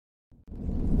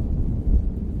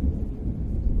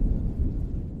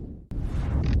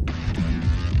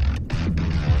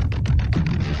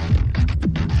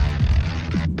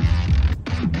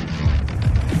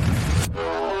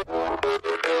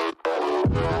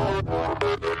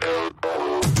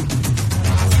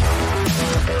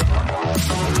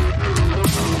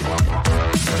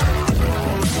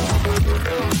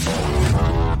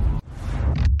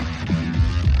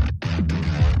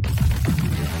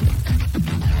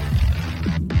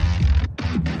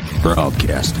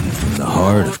Broadcasting from the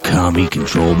heart of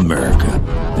commie-controlled America,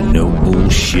 the no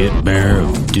bullshit bearer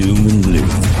of doom and gloom,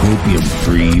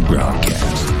 opium-free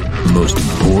broadcast, the most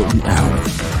important hour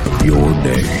of your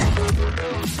day.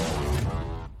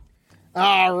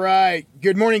 All right.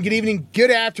 Good morning, good evening, good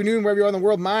afternoon, wherever you are in the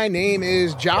world. My name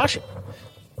is Josh,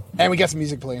 and we got some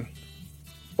music playing.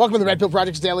 Welcome to the Red Pill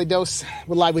Project's Daily Dose.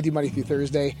 We're live with you Monday through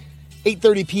Thursday,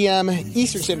 8:30 p.m.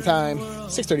 Eastern Standard Time,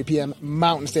 6:30 p.m.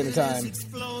 Mountain Standard Time.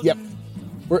 Yep,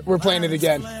 we're playing it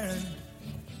again.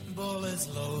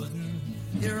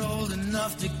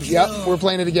 Yep, we're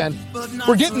playing it again.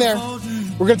 We're getting there.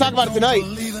 We're going to talk about it tonight.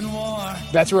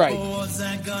 That's right.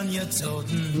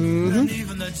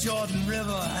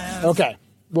 Okay,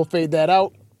 we'll fade that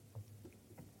out.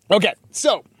 Okay,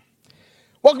 so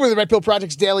welcome to the Red Pill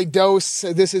Project's Daily Dose.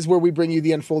 This is where we bring you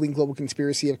the unfolding global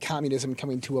conspiracy of communism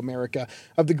coming to America,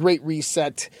 of the Great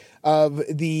Reset, of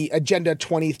the Agenda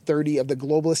 2030, of the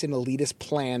globalist and elitist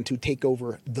plan to take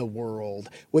over the world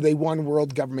with a one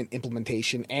world government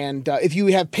implementation. And if you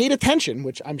have paid attention,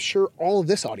 which I'm sure all of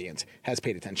this audience has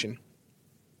paid attention,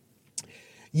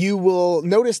 you will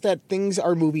notice that things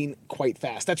are moving quite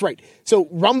fast. That's right. So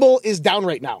Rumble is down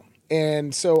right now.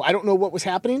 And so I don't know what was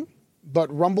happening, but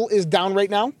Rumble is down right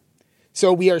now.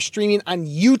 So we are streaming on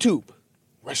YouTube.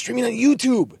 We're streaming on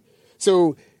YouTube.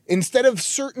 So instead of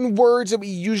certain words that we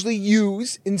usually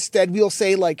use, instead we'll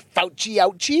say like Fauci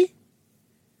ouchie,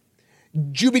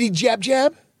 jubity jab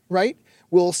jab, right?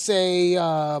 We'll say,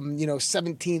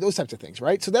 17, those types of things,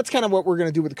 right? So that's kind of what we're going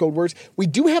to do with the code words. We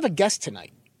do have a guest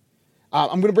tonight.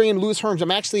 I'm going to bring in Louis Herms.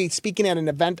 I'm actually speaking at an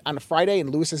event on a Friday, and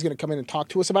Louis is going to come in and talk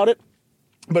to us about it.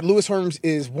 But Louis Herms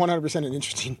is 100% an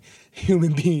interesting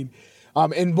human being.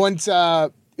 And once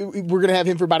we're going to have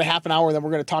him for about a half an hour, and then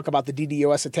we're going to talk about the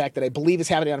DDoS attack that I believe is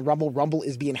happening on Rumble. Rumble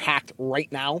is being hacked right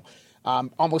now.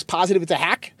 Almost positive it's a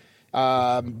hack,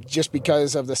 just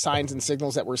because of the signs and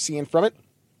signals that we're seeing from it.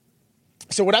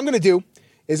 So what I'm going to do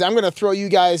is I'm going to throw you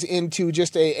guys into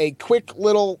just a quick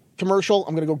little commercial.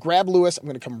 I'm going to go grab Louis. I'm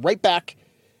going to come right back.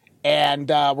 And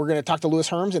we're going to talk to Louis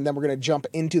Herms, and then we're going to jump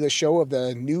into the show of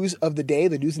the news of the day,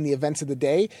 the news and the events of the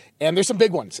day. And there's some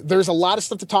big ones. There's a lot of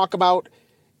stuff to talk about,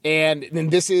 and then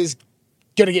this is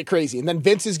going to get crazy. And then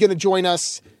Vince is going to join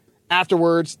us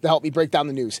afterwards to help me break down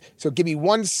the news. So give me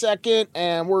 1 second,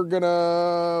 and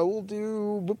we'll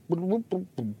do...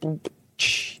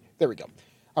 There we go.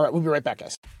 All right, we'll be right back,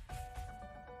 guys.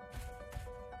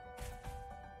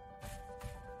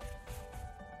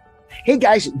 Hey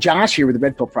guys, Josh here with the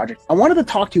Red Pill Project. I wanted to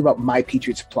talk to you about My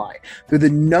Patriot Supply. They're the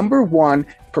 #1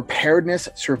 preparedness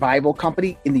survival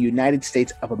company in the United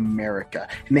States of America.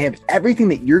 And they have everything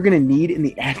that you're going to need in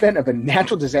the advent of a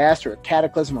natural disaster, a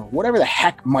cataclysm, or whatever the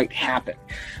heck might happen.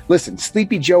 Listen,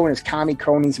 Sleepy Joe and his commie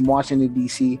cronies in Washington,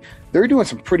 D.C., they're doing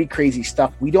some pretty crazy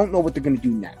stuff. We don't know what they're going to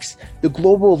do next. The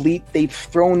global elite, they've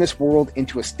thrown this world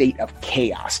into a state of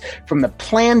chaos. From the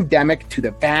pandemic to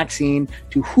the vaccine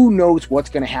to who knows what's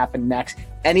going to happen next.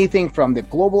 Anything from the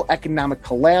global economic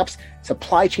collapse,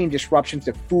 supply chain disruptions,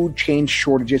 to food chain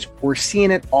shortages. We're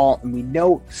seeing it all, and we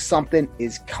know something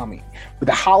is coming. With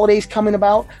the holidays coming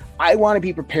about, I want to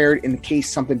be prepared in the case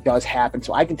something does happen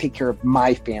so I can take care of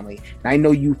my family, and I know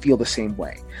you feel the same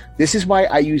way. This is why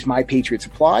I use My Patriot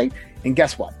Supply, and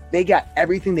guess what? They got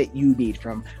everything that you need,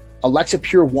 from Alexa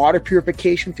Pure water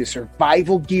purification to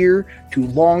survival gear to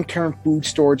long-term food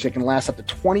storage that can last up to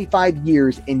 25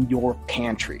 years in your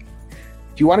pantry.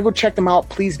 If you want to go check them out,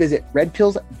 please visit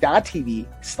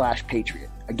redpills.tv/patriot.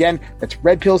 Again, that's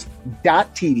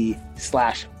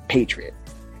redpills.tv/patriot.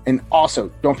 And also,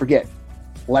 don't forget,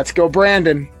 let's go,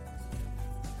 Brandon.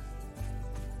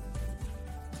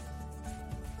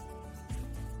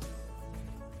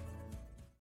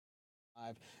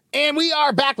 And we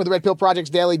are back with the Red Pill Project's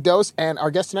Daily Dose, and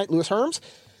our guest tonight, Louis Herms.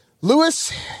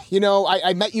 Louis,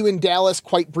 I met you in Dallas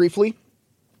quite briefly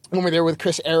when we were there with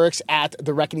Chris Eriks at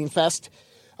the Reckoning Fest.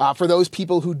 For those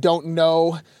people who don't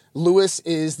know, Louis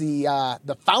is the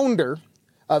founder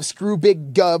of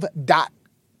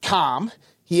ScrewBigGov.com.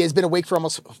 He has been awake for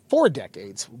almost 4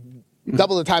 decades,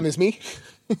 double the time as me.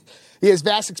 He has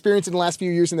vast experience in the last few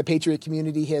years in the Patriot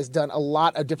community. He has done a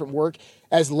lot of different work.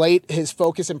 As late, his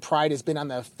focus and pride has been on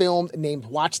the film named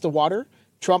Watch the Water,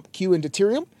 Trump, Q, and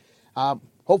Deuterium.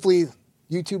 Hopefully,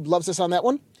 YouTube loves us on that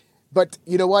one. But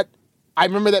you know what? I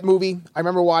remember that movie. I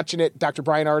remember watching it, Dr.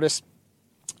 Brian Ardis.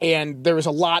 And there was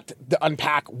a lot to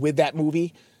unpack with that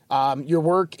movie. Your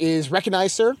work is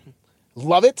recognized, sir.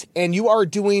 Love it. And you are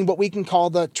doing what we can call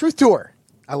the Truth Tour.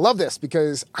 I love this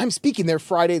because I'm speaking there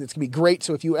Friday. That's going to be great.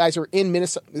 So if you guys are in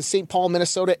Minnesota, the St. Paul,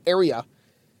 Minnesota area,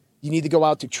 you need to go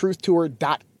out to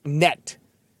truthtour.net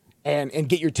and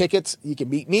get your tickets. You can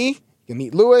meet me, you can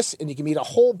meet Lewis, and you can meet a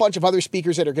whole bunch of other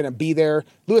speakers that are going to be there.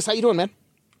 Lewis, how you doing, man?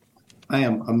 I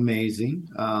am amazing.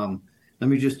 Let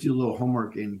me just do a little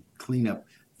homework and clean up.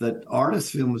 The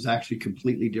artist film was actually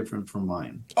completely different from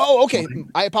mine. Oh, okay.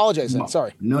 I apologize then.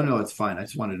 Sorry. No, it's fine. I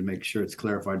just wanted to make sure it's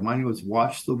clarified. Mine was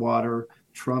Watch the Water,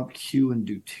 Trump, Q, and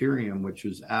Deuterium, which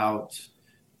was out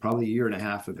probably a year and a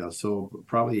half ago. So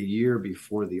probably a year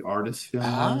before the artist film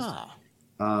was.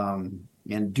 And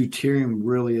deuterium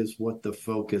really is what the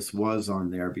focus was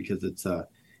on there, because it's a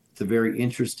very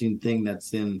interesting thing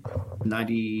that's in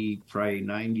probably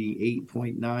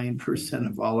 98.9%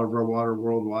 of all of our water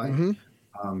worldwide. Mm-hmm.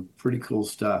 Pretty cool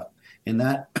stuff. And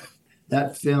that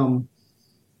film,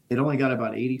 it only got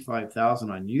about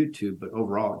 85,000 on YouTube, but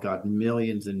overall it got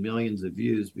millions and millions of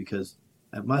views, because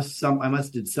I must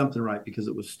did something right, because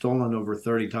it was stolen over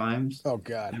 30 times. Oh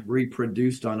God! And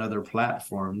reproduced on other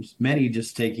platforms. Many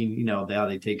just taking, how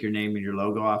they take your name and your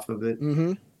logo off of it.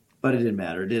 Mm-hmm. But it didn't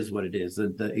matter. It is what it is.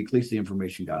 At least the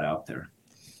information got out there.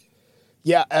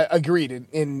 Yeah, agreed.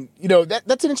 And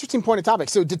that's an interesting point of topic.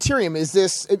 So deuterium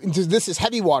this is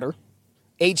heavy water,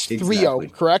 H3O, exactly.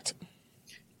 Correct?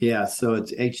 Yeah. So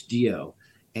it's HDO,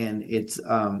 and it's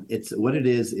what it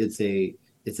is. It's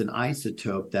an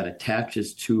isotope that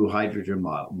attaches to hydrogen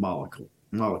molecule.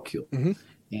 Mm-hmm.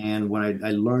 And when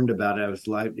I learned about it,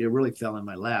 it really fell in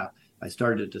my lap. I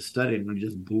started to study it, and I'm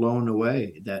just blown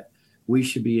away that we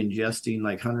should be ingesting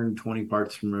like 120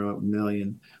 parts per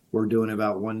million. We're doing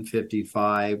about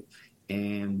 155,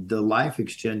 and the life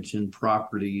extension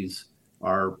properties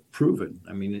are proven.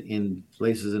 I mean, in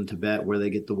places in Tibet where they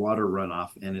get the water runoff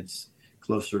and it's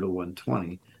closer to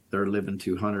 120, they're living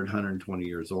to 100, 120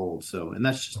 years old. So, and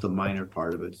that's just the minor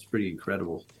part of it. It's pretty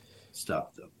incredible stuff,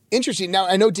 though. Interesting. Now,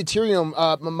 I know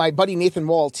deuterium, my buddy Nathan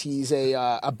Walt, he's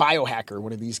a biohacker,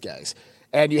 one of these guys.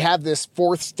 And you have this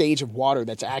fourth stage of water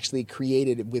that's actually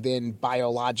created within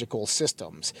biological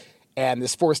systems. And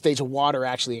this fourth stage of water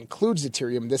actually includes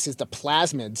deuterium. This is the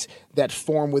plasmids that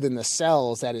form within the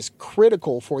cells that is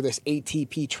critical for this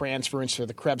ATP transference for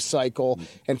the Krebs cycle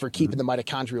and for keeping the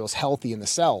mitochondrials healthy in the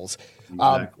cells.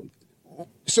 Exactly.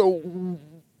 So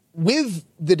with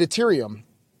the deuterium,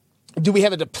 do we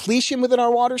have a depletion within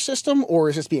our water system, or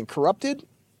is this being corrupted?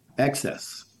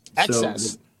 Excess.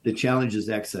 Excess. So the challenge is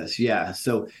excess. Yeah.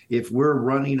 So if we're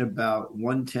running about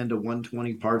 110 to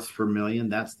 120 parts per million,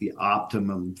 that's the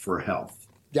optimum for health.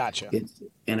 Gotcha.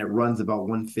 And it runs about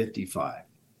 155.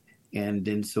 And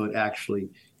then so it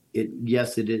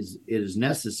is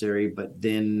necessary, but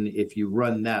then if you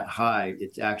run that high,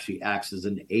 it actually acts as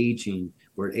an aging,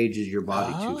 where it ages your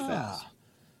body too fast.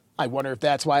 I wonder if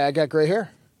that's why I got gray hair.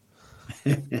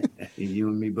 You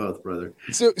and me both, brother.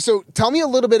 So tell me a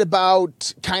little bit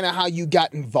about kind of how you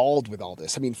got involved with all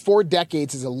this. I mean, 4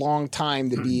 decades is a long time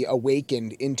to be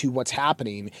awakened into what's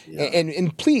happening. Yeah.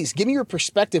 And please give me your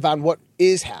perspective on what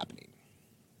is happening.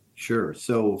 Sure.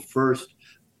 So first,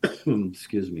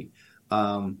 excuse me.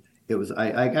 It was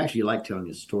I actually like telling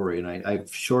you a story, and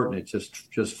I've shortened it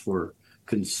just for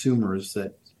consumers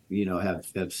that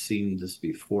have seen this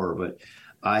before. But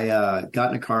I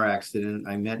got in a car accident.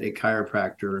 I met a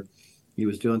chiropractor. He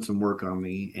was doing some work on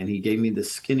me, and he gave me the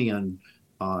skinny on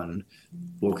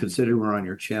well, consider we're on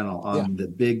your channel, on the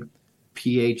big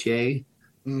PHA.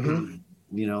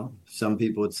 Mm-hmm. Some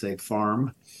people would say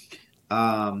farm.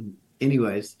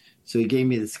 Anyways, so he gave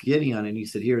me the skinny on, and he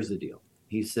said, here's the deal.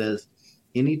 He says,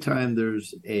 anytime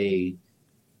there's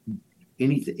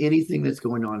anything that's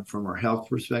going on from our health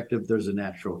perspective, there's a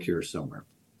natural cure somewhere.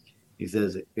 He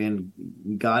says, and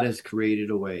God has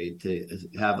created a way to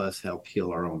have us help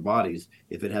heal our own bodies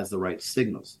if it has the right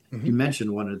signals. Mm-hmm. You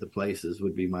mentioned one of the places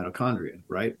would be mitochondria,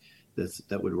 right?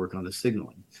 That would work on the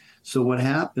signaling. So what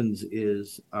happens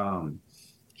is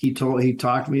he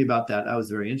talked to me about that. That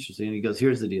was very interesting. And he goes,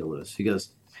 here's the deal, Lewis. He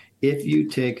goes, if you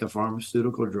take a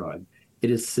pharmaceutical drug, it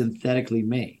is synthetically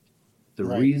made. The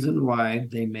reason why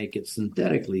they make it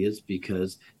synthetically is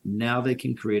because now they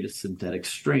can create a synthetic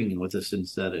string. And with a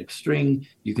synthetic string,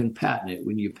 you can patent it.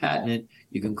 When you patent it,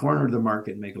 you can corner the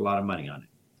market and make a lot of money on it.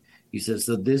 He says,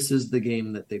 so this is the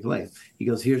game that they play. He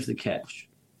goes, here's the catch.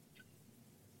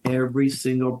 Every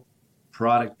single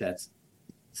product that's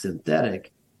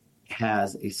synthetic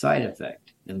has a side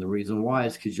effect. And the reason why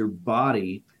is because your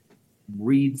body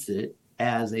reads it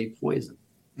as a poison.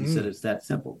 He said it's that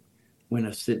simple. When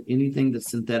anything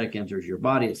that's synthetic enters your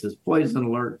body, it says poison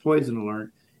alert,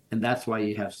 and that's why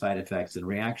you have side effects and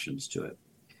reactions to it.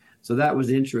 So that was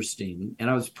interesting, and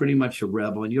I was pretty much a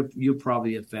rebel, and you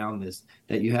probably have found this,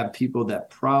 that you have people that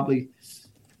probably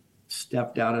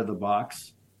stepped out of the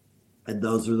box And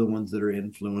those are the ones that are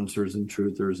influencers and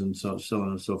truthers and so on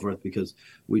and so forth, because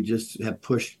we just have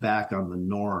pushed back on the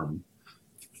norm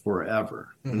forever.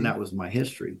 Mm-hmm. And that was my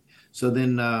history. So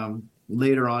then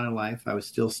later on in life, I was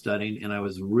still studying, and I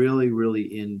was really,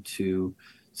 really into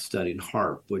studying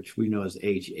HAARP, which we know as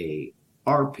HAARP,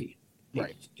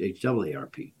 right?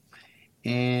 HAARP.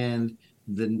 And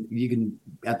then you can,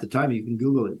 at the time, you can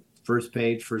Google it. First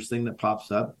page, first thing that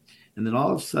pops up. And then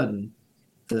all of a sudden,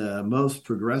 the most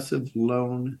progressive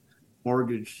loan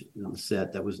mortgage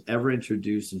set that was ever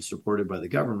introduced and supported by the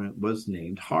government was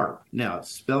named HAARP. Now,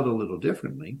 it's spelled a little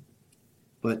differently,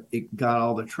 but it got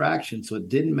all the traction. So it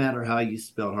didn't matter how you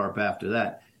spelled HAARP after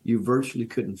that. You virtually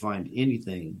couldn't find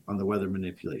anything on the weather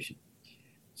manipulation.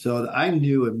 So I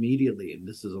knew immediately, and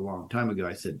this is a long time ago,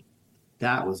 I said,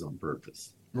 that was on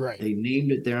purpose. Right. They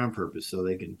named it there on purpose so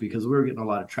they can, because we were getting a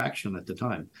lot of traction at the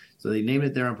time. So they named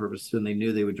it there on purpose, and they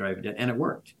knew they would drive it down, and it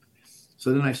worked.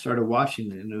 So then I started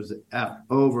watching it, and it was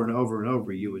over and over and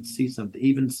over. You would see something,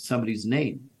 even somebody's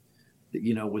name, that,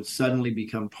 you know, would suddenly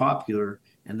become popular,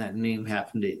 and that name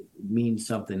happened to mean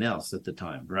something else at the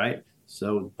time, right?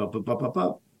 So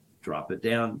drop it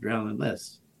down the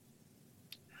list.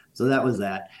 So that was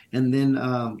that. And then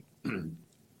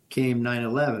came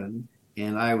 9/11.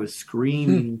 And I was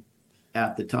screaming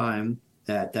at the time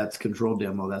that that's control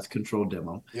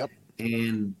demo. Yep.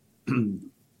 And,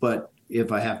 but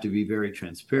if I have to be very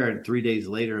transparent, 3 days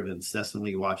later of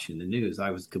incessantly watching the news, I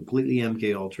was completely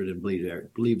MK ultra'd and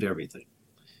believed everything.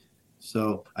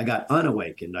 So I got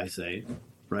unawakened, I say,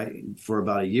 right, for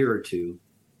about a year or two,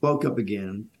 woke up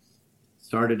again,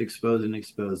 started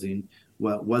exposing.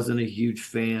 Well, wasn't a huge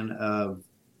fan of,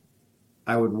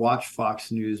 I would watch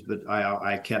Fox News, but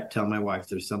I kept telling my wife,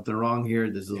 there's something wrong here.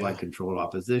 This is like controlled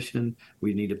opposition.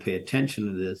 We need to pay attention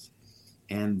to this.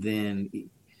 And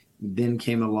then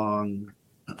came along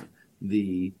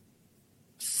the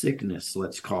sickness,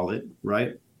 let's call it,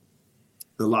 right?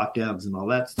 The lockdowns and all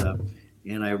that stuff.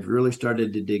 And I really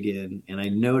started to dig in, and I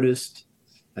noticed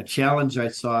a challenge I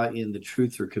saw in the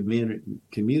truther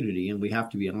community, and we have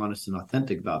to be honest and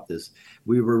authentic about this.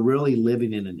 We were really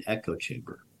living in an echo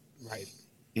chamber. Right.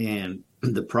 And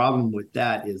the problem with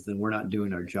that is then we're not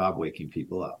doing our job waking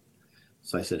people up.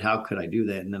 So I said, how could I do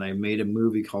that? And then I made a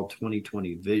movie called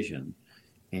 2020 Vision.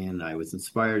 And I was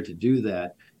inspired to do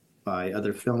that by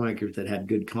other filmmakers that had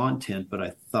good content, but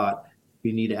I thought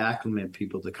we need to acclimate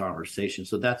people to conversation.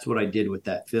 So that's what I did with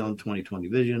that film, 2020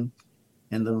 Vision.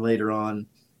 And then later on,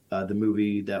 the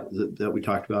movie that we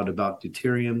talked about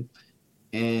deuterium.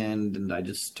 And I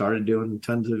just started doing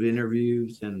tons of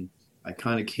interviews, and I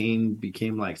kind of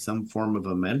became like some form of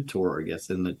a mentor, I guess,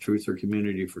 in the truther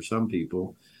community for some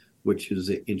people, which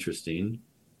is interesting.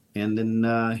 And then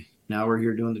now we're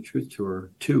here doing the Truth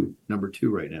Tour number 2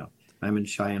 right now. I'm in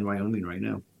Cheyenne, Wyoming right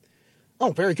now.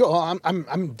 Oh, very cool. I'm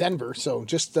in Denver, so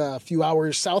just a few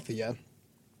hours south of you.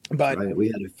 But right. we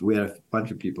had a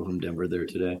bunch of people from Denver there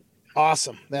today.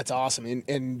 Awesome. That's awesome.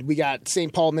 And we got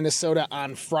St. Paul, Minnesota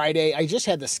on Friday. I just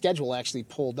had the schedule actually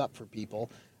pulled up for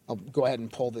people. I'll go ahead and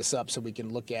pull this up so we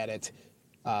can look at it,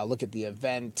 look at the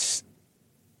event.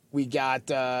 We got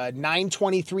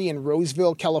 9/23 in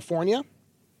Roseville, California.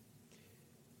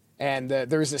 And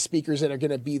there's the speakers that are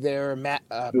going to be there.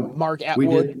 Mark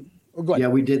Atwood. Oh, go ahead. Yeah,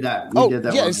 we did that. Did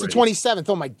that. Yeah, it's the 27th.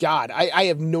 Oh, my God. I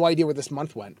have no idea where this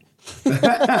month went. Is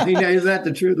that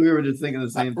the truth? We were just thinking the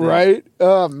same thing. Right?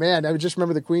 Oh, man. I just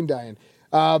remember the Queen dying.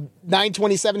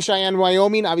 9/27 Cheyenne,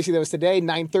 Wyoming. Obviously, that was today.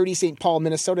 9:30 St. Paul,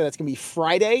 Minnesota. That's going to be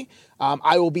Friday.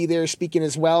 I will be there speaking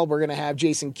as well. We're going to have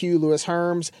Jason Q, Lewis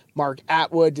Herms, Mark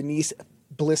Atwood, Denise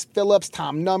Bliss Phillips,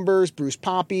 Tom Numbers, Bruce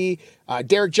Poppy,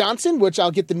 Derek Johnson, which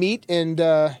I'll get to meet. And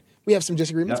we have some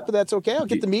disagreements, but that's okay. I'll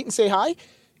get to meet and say hi.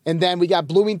 And then we got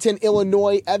Bloomington,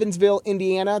 Illinois, Evansville,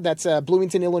 Indiana. That's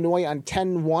Bloomington, Illinois on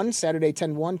 10/1, Saturday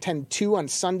 10/1, 10/2 on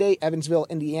Sunday, Evansville,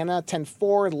 Indiana,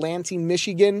 10/4, Lansing,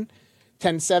 Michigan,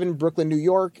 10/7, Brooklyn, New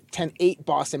York, 10/8,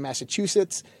 Boston,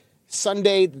 Massachusetts.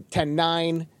 Sunday,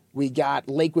 10/9, we got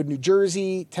Lakewood, New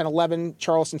Jersey, 10/11,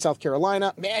 Charleston, South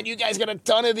Carolina. Man, you guys got a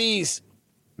ton of these.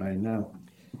 I know.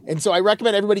 And so I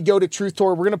recommend everybody go to Truth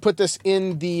Tour. We're going to put this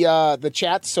in the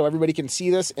chat so everybody can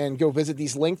see this and go visit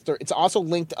these links. It's also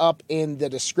linked up in the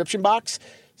description box,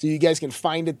 so you guys can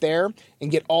find it there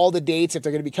and get all the dates if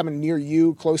they're going to be coming near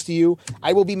you, close to you.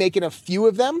 I will be making a few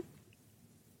of them.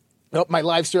 Oh, my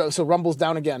live stream, so Rumble's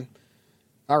down again.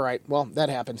 All right, well, that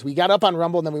happens. We got up on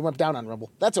Rumble, and then we went down on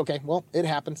Rumble. That's okay. Well, it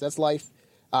happens. That's life.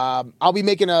 I'll be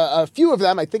making a few of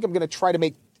them. I think I'm going to try to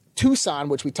make Tucson,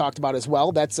 which we talked about as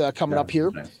well. That's coming up here.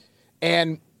 Nice.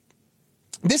 And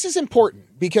this is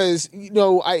important because,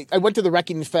 I went to the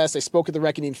Reckoning Fest. I spoke at the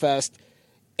Reckoning Fest.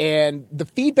 And the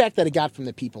feedback that I got from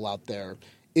the people out there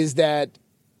is that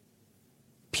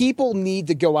people need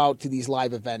to go out to these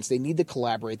live events. They need to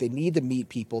collaborate. They need to meet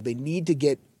people. They need to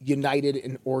get united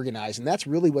and organized. And that's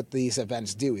really what these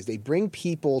events do, is they bring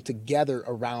people together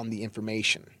around the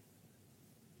information.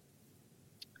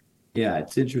 Yeah,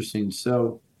 it's interesting.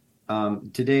 So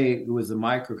today it was a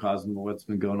microcosm of what's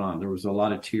been going on. There was a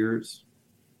lot of tears,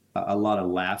 a lot of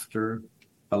laughter,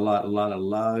 a lot of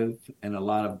love, and a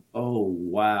lot of, oh,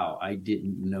 wow, I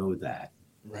didn't know that.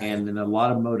 Right. And then a lot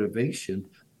of motivation,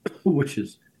 which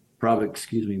is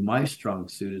probably, my strong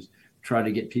suit, is try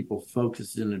to get people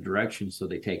focused in a direction so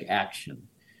they take action.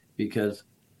 Because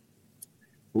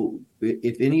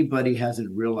if anybody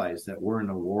hasn't realized that we're in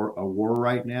a war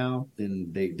right now,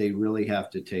 then they really have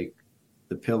to take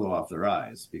the pillow off their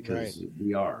eyes, because right.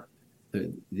 We are.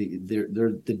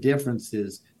 The difference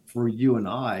is, for you and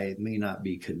I, it may not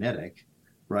be kinetic,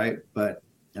 right? But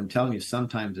I'm telling you,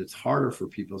 sometimes it's harder for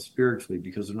people spiritually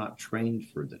because they're not trained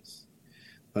for this.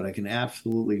 But I can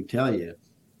absolutely tell you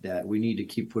that we need to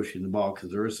keep pushing the ball,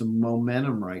 because there is some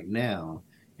momentum right now.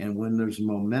 And when there's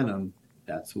momentum,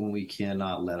 that's when we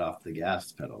cannot let off the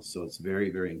gas pedal. So it's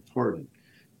very, very important.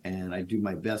 And I do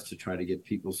my best to try to get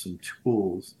people some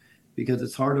tools, because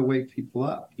it's hard to wake people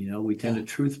up. We tend to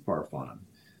truth barf on them.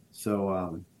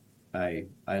 So I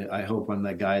hope I'm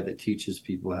that guy that teaches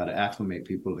people how to acclimate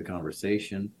people to the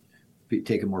conversation,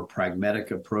 take a more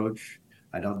pragmatic approach.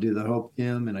 I don't do the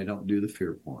hopium, and I don't do the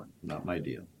fear porn. Not my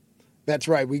deal. That's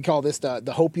right. We call this the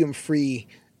hopium-free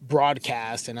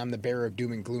broadcast, and I'm the bearer of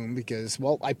doom and gloom because,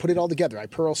 well, I put it all together. I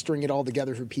pearl string it all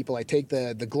together for people. I take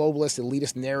the globalist,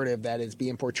 elitist narrative that is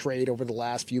being portrayed over the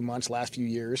last few months, last few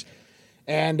years,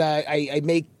 and I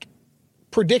make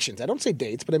predictions. I don't say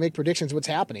dates, but I make predictions of what's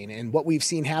happening. And what we've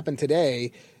seen happen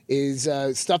today is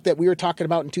stuff that we were talking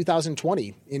about in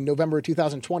 2020, in November of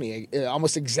 2020,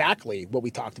 almost exactly what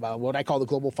we talked about, what I call the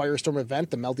global firestorm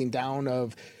event, the melting down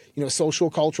of social,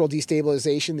 cultural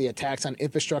destabilization, the attacks on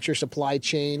infrastructure, supply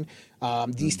chain,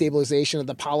 destabilization of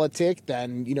the politic,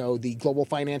 then, the global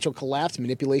financial collapse,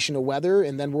 manipulation of weather,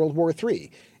 and then World War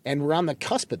III. And we're on the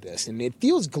cusp of this. And it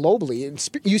feels globally, and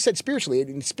you said spiritually,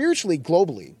 and spiritually,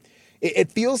 globally,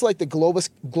 it feels like the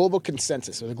global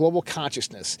consensus or the global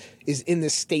consciousness is in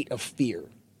this state of fear.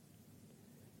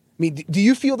 I mean, do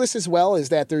you feel this as well? Is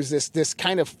that there's this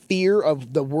kind of fear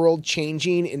of the world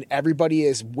changing and everybody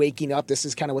is waking up? This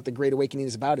is kind of what the Great Awakening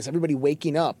is about, is everybody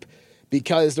waking up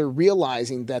because they're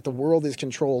realizing that the world is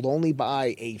controlled only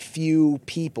by a few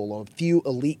people or a few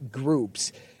elite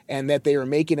groups, and that they are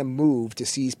making a move to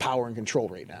seize power and control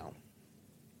right now.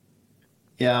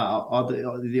 Yeah,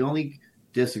 the only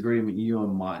disagreement you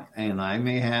and I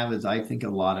may have is I think a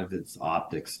lot of it's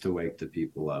optics to wake the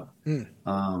people up.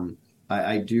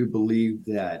 I do believe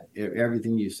that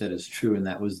everything you said is true, and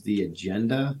that was the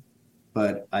agenda,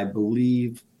 but I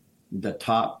believe the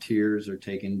top tiers are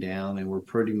taken down, and we're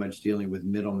pretty much dealing with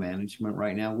middle management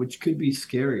right now, which could be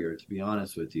scarier, to be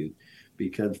honest with you,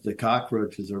 because the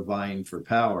cockroaches are vying for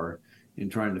power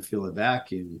and trying to fill a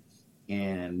vacuum,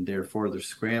 and therefore they're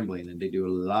scrambling, and they do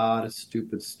a lot of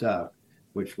stupid stuff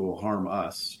which will harm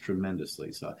us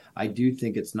tremendously. So I do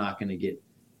think it's not going to get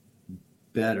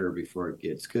better before it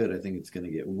gets good. I think it's going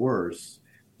to get worse.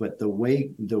 But the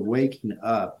waking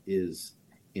up is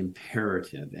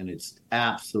imperative, and it's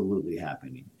absolutely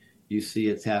happening. You see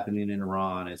it's happening in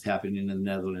Iran, it's happening in the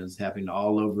Netherlands, it's happening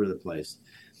all over the place.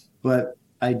 But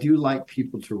I do like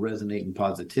people to resonate in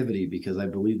positivity, because I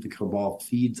believe the cabal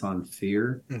feeds on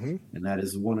fear, and that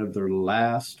is one of their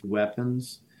last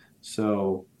weapons.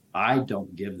 So I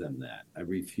don't give them that. I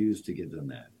refuse to give them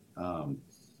that.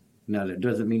 Now, that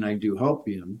doesn't mean I do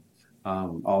hopium,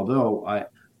 although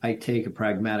I take a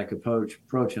pragmatic approach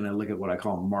and I look at what I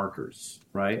call markers,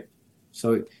 right?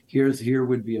 So here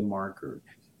would be a marker.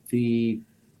 The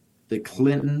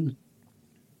Clinton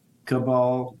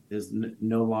cabal is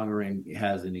no longer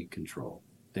has any control.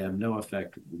 They have no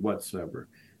effect whatsoever.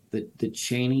 The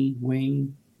Cheney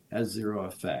wing has zero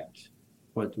effect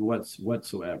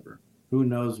whatsoever. Who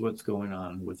knows what's going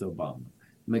on with Obama?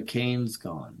 McCain's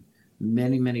gone.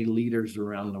 Many, many leaders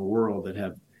around the world that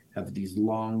have these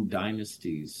long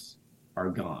dynasties are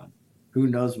gone. Who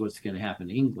knows what's going to happen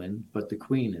in England, but the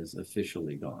Queen is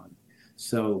officially gone.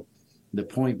 So the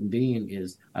point being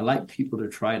is, I like people to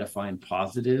try to find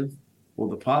positive. Well,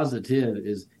 the positive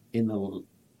is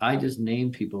I just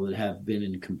name people that have been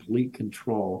in complete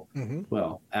control.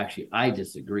 Well, actually, I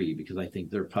disagree, because I think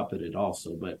they're puppeted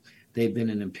also, but they've been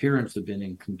in appearance have been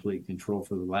in complete control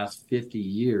for the last 50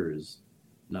 years.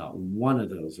 Not one of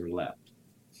those are left.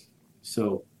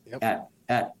 So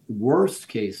at worst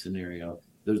case scenario,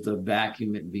 there's a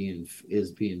vacuum that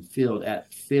is being filled.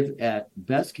 At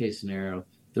best case scenario,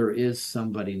 there is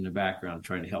somebody in the background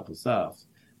trying to help us out.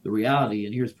 The reality,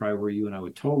 and here's probably where you and I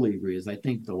would totally agree, is I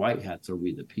think the white hats are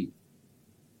we the people.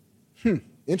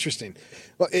 Interesting.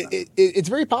 Well, it's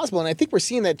very possible, and I think we're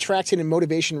seeing that traction and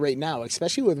motivation right now,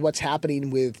 especially with what's happening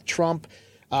with Trump.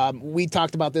 We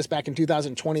talked about this back in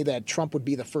 2020, that Trump would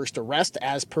be the first arrest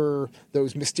as per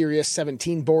those mysterious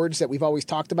 17 boards that we've always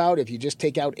talked about. If you just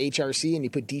take out HRC and you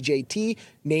put DJT,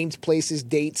 names, places,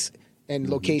 dates, and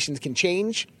locations can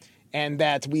change. And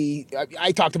that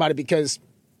I talked about it because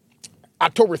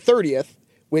October 30th,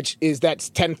 which is that's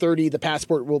 10:30, the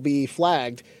passport will be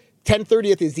flagged.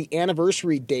 10/30th is the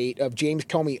anniversary date of James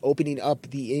Comey opening up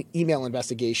the email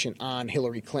investigation on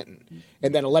Hillary Clinton.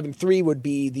 And then 11/3 would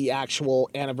be the actual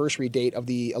anniversary date of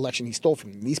the election he stole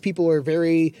from them. These people are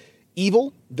very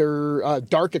evil, they're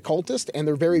dark occultists, and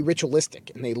they're very ritualistic.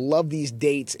 And they love these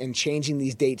dates and changing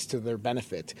these dates to their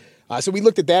benefit. So we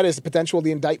looked at that as the potential,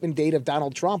 the indictment date of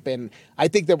Donald Trump. And I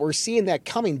think that we're seeing that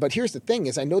coming. But here's the thing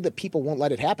is I know that people won't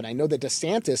let it happen. I know that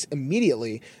DeSantis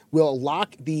immediately will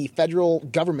lock the federal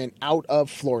government out of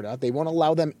Florida. They won't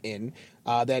allow them in.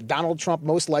 That Donald Trump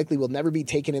most likely will never be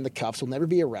taken in the cuffs, will never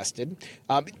be arrested.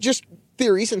 Just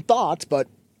theories and thoughts, but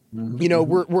you know,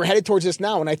 we're headed towards this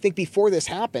now. And I think before this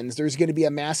happens, there's going to be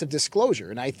a massive disclosure.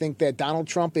 And I think that Donald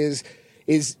Trump is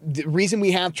the reason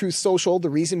we have Truth Social, the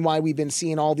reason why we've been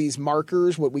seeing all these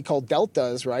markers, what we call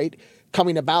deltas, right,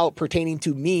 coming about pertaining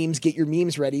to memes. Get your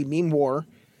memes ready, meme war.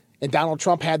 And Donald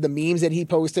Trump had the memes that he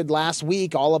posted last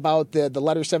week all about the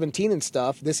letter 17 and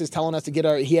stuff. This is telling us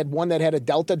to he had one that had a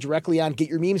delta directly on get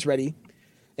your memes ready.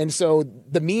 And so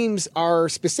the memes are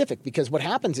specific because what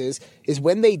happens is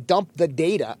when they dump the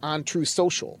data on Truth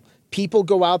Social, people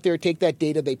go out there, take that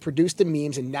data, they produce the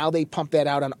memes, and now they pump that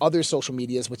out on other social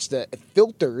medias, which the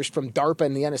filters from DARPA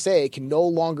and the NSA can no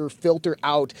longer filter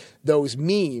out those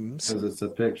memes. Because it's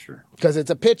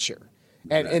a picture.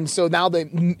 And so now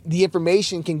the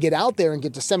information can get out there and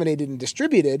get disseminated and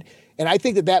distributed. And I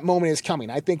think that moment is coming.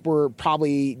 I think we're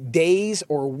probably days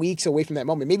or weeks away from that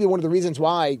moment. Maybe one of the reasons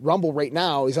why Rumble right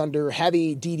now is under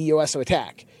heavy DDoS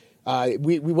attack.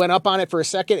 We went up on it for a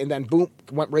second and then boom,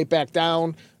 went right back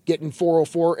down, getting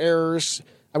 404 errors.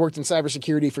 I worked in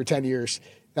cybersecurity for 10 years.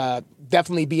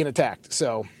 Definitely being attacked.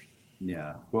 So,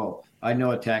 yeah. Well, I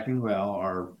know attacking well.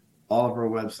 All of our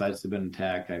websites have been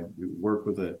attacked. I work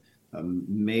with a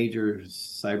major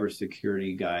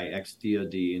cybersecurity guy,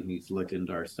 ex-DOD, and he's looked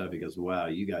into our stuff. He goes, wow,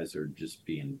 you guys are just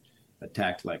being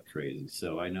attacked like crazy.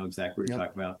 So I know exactly what you're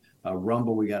talking about.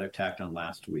 Rumble, we got attacked on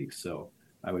last week. So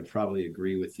I would probably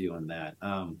agree with you on that.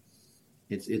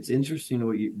 It's interesting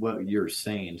what you're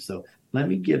saying. So let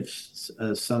me give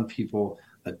some people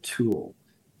a tool.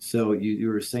 So you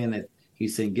were saying that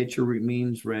he's saying, get your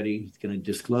memes ready. He's going to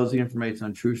disclose the information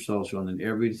on Truth Social, and then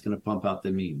everybody's going to pump out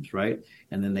the memes, right?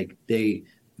 And then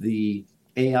the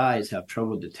AIs have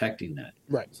trouble detecting that.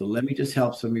 Right. So let me just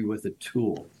help somebody with a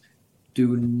tool.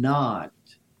 Do not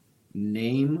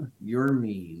name your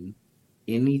meme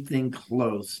anything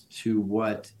close to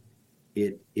what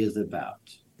it is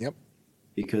about. Yep.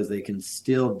 Because they can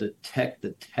still detect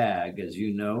the tag, as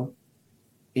you know,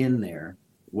 in there,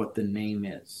 what the name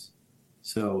is.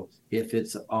 So if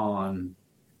it's on,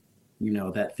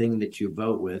 that thing that you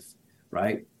vote with,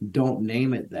 right? Don't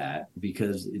name it that,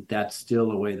 because that's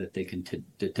still a way that they can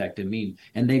detect a meme.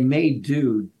 And they may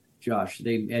do, Josh,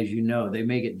 as you know, they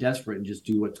may get desperate and just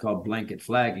do what's called blanket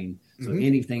flagging. So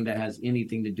anything that has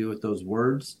anything to do with those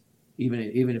words, even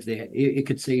if it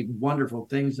could say wonderful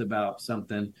things about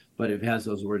something, but if it has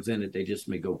those words in it, they just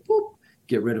may go boop,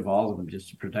 get rid of all of them just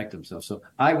to protect themselves. So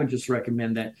I would just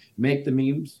recommend that. Make the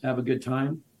memes, have a good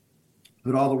time,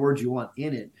 put all the words you want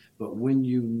in it, but when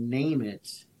you name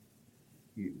it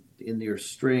in your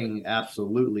string,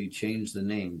 absolutely change the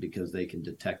name, because they can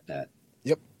detect that.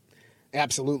 Yep,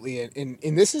 absolutely.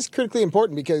 And this is critically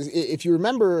important, because if you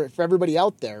remember, for everybody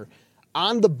out there,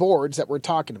 on the boards that we're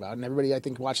talking about, and everybody I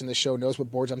think watching this show knows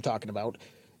what boards I'm talking about,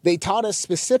 they taught us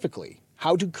specifically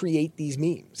how to create these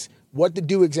memes. What to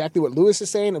do, exactly what Lewis is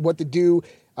saying, and what to do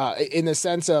in the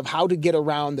sense of how to get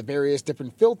around the various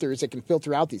different filters that can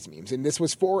filter out these memes. And this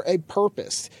was for a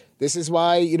purpose. This is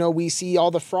why, we see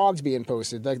all the frogs being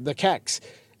posted, the keks.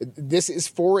 This is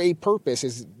for a purpose.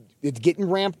 It's getting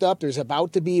ramped up. There's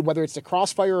about to be, whether it's the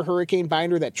Crossfire or Hurricane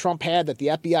binder that Trump had that the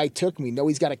FBI took, and we know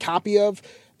he's got a copy of,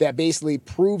 that basically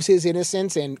proves his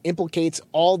innocence and implicates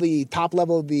all the top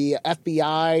level of the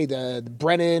FBI, the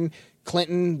Brennan,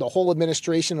 Clinton, the whole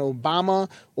administration, Obama,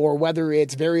 or whether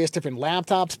it's various different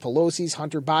laptops, Pelosi's,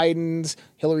 Hunter Biden's,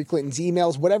 Hillary Clinton's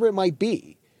emails, whatever it might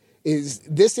be. is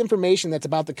this information that's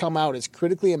about to come out is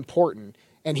critically important.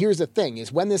 And here's the thing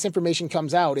is when this information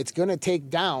comes out, it's going to take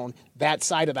down that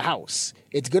side of the house.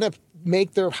 It's going to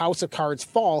make their house of cards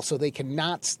fall so they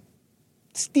cannot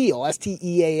steal,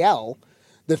 STEAL,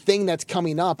 the thing that's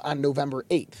coming up on November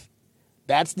 8th.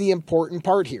 That's the important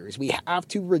part here is we have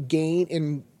to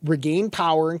regain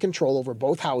power and control over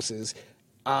both houses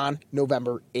on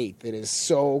November 8th. It is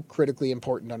so critically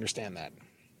important to understand that.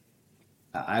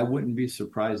 I wouldn't be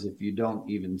surprised if you don't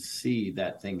even see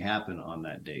that thing happen on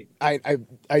that date. I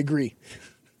agree.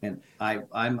 And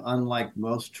I'm unlike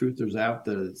most truthers out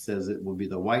there that says it will be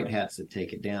the white hats that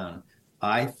take it down.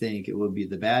 I think it will be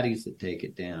the baddies that take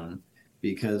it down,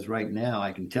 because right now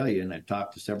I can tell you, and I've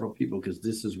talked to several people because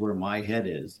this is where my head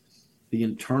is, the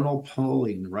internal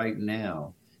polling right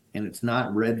now, and it's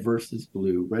not red versus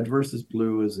blue. Red versus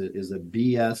blue is a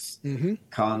BS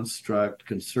construct,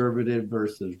 conservative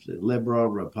versus liberal,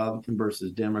 Republican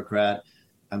versus Democrat.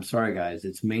 I'm sorry, guys.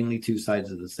 It's mainly two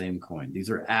sides of the same coin. These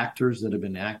are actors that have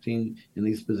been acting in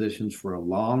these positions for a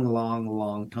long, long,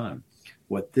 long time.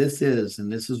 What this is, and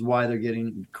this is why they're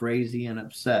getting crazy and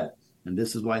upset, and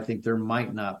this is why I think there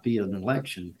might not be an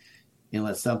election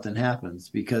unless something happens,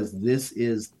 because this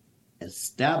is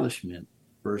establishment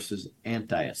versus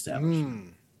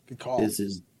anti-establishment. Good call. This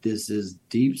is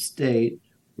deep state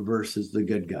versus the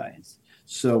good guys.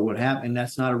 So what happened?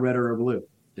 That's not a red or a blue.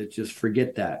 Just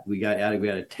forget that. We got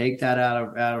to take that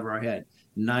out of our head.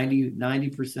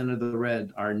 90% of the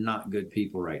red are not good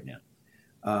people right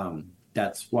now.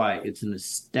 That's why it's an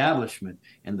establishment,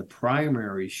 and the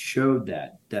primaries showed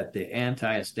that the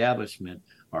anti-establishment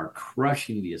are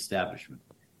crushing the establishment.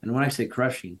 And when I say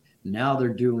crushing, now they're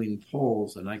doing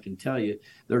polls, and I can tell you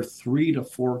they're 3 to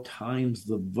 4 times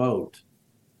the vote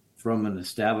from an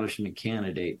establishment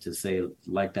candidate to say,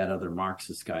 like that other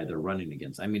Marxist guy they're running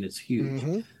against. I mean, it's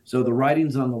huge. So the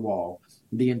writing's on the wall.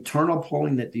 The internal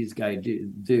polling that these guys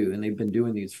do, and they've been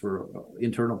doing these for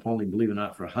internal polling, believe it or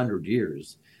not, for 100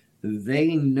 years,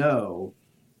 they know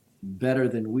better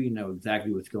than we know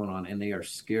exactly what's going on, and they are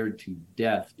scared to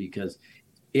death, because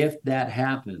if that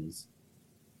happens,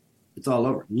 it's all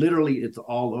over. Literally, it's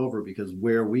all over, because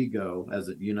where we go as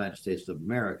the United States of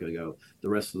America go, the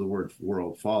rest of the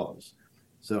world follows.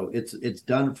 So it's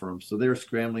done for them. So they're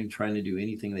scrambling, trying to do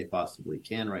anything they possibly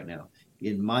can right now,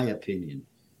 in my opinion,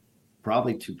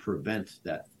 probably to prevent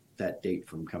that date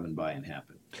from coming by and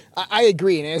happen. I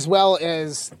agree. And as well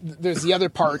as there's the other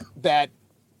part that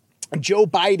Joe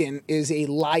Biden is a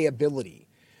liability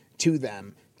to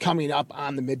them coming up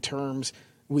on the midterms.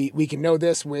 We can know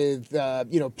this with,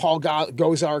 Paul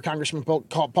Gosar, Congressman Paul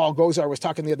Gosar was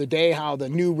talking the other day how the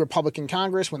new Republican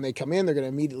Congress, when they come in, they're going to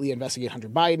immediately investigate Hunter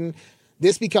Biden.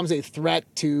 This becomes a threat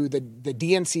to the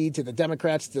DNC, to the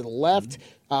Democrats, to the left,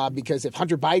 because if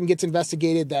Hunter Biden gets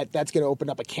investigated, that's going to open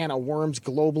up a can of worms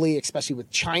globally, especially with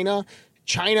China.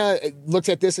 China looks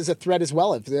at this as a threat as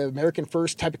well. If the American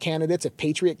First type of candidates, if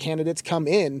Patriot candidates come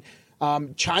in,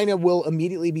 China will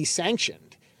immediately be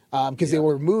sanctioned. Because they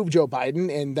will remove Joe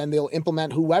Biden, and then they'll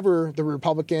implement whoever the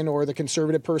Republican or the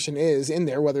conservative person is in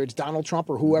there, whether it's Donald Trump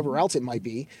or whoever else it might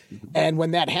be. And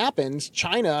when that happens,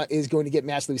 China is going to get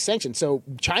massively sanctioned. So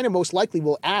China most likely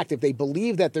will act if they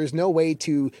believe that there's no way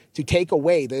to take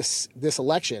away this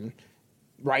election,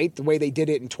 right, the way they did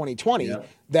it in 2020,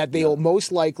 that they'll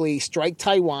most likely strike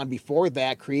Taiwan before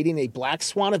that, creating a black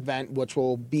swan event, which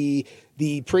will be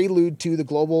the prelude to the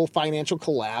global financial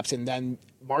collapse, and then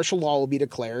martial law will be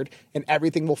declared, and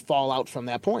everything will fall out from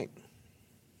that point.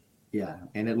 Yeah,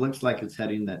 and it looks like it's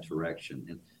heading that direction.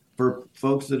 And for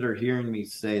folks that are hearing me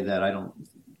say that,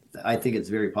 I think it's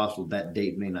very possible that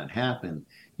date may not happen.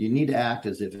 You need to act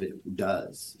as if it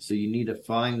does. So you need to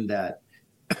find that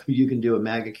you can do a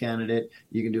MAGA candidate,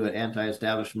 you can do an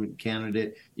anti-establishment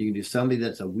candidate, you can do somebody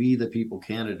that's a we the people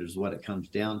candidate is what it comes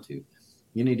down to.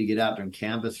 You need to get out there and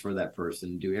canvass for that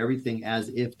person, do everything as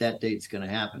if that date's going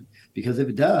to happen. Because if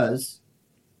it does,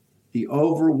 the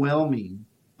overwhelming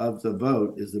of the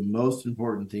vote is the most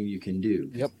important thing you can do.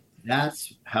 Yep.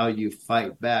 That's how you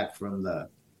fight back from the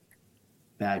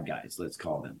bad guys, let's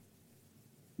call them.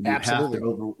 You Absolutely.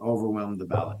 have to overwhelm the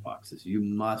ballot boxes. You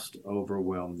must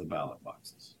overwhelm the ballot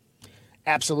boxes.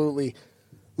 Absolutely.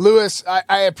 Lewis,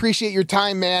 I appreciate your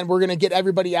time, man. We're going to get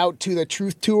everybody out to the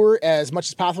Truth Tour as much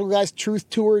as possible, guys.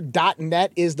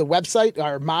 Truthtour.net is the website.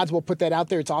 Our mods will put that out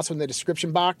there. It's also in the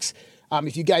description box.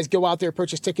 If you guys go out there,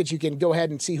 purchase tickets, you can go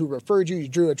ahead and see who referred you. You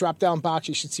drew a drop-down box.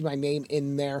 You should see my name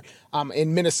in there.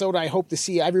 In Minnesota, I hope to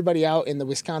see everybody out in the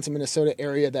Wisconsin, Minnesota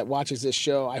area that watches this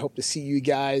show. I hope to see you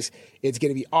guys. It's going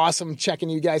to be awesome checking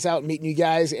you guys out, meeting you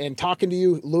guys, and talking to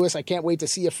you. Lewis, I can't wait to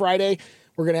see you Friday.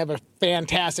 We're going to have a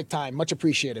fantastic time. Much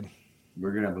appreciated.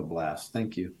 We're going to have a blast.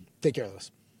 Thank you. Take care,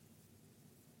 Lewis.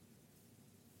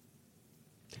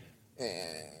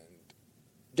 And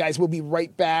guys, we'll be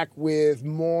right back with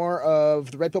more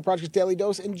of the Red Pill Project's Daily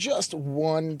Dose in just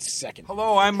 1 second.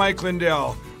 Hello, I'm Mike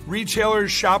Lindell.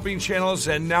 Retailers, shopping channels,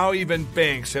 and now even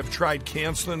banks have tried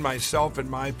canceling myself and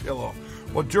MyPillow.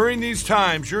 Well, during these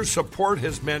times, your support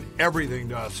has meant everything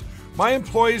to us. My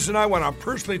employees and I want to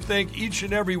personally thank each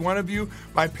and every one of you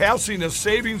by passing the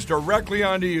savings directly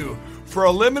on to you. For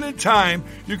a limited time,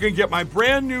 you can get my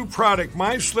brand new product,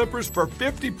 My Slippers, for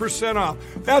 50% off.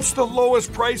 That's the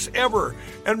lowest price ever.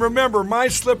 And remember, My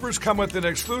Slippers come with an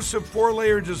exclusive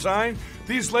 4-layer design.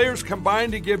 These layers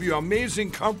combine to give you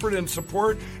amazing comfort and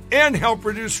support and help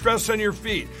reduce stress on your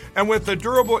feet. And with the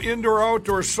durable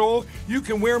indoor-outdoor sole, you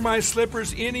can wear My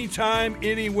Slippers anytime,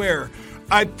 anywhere.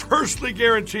 I personally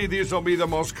guarantee these will be the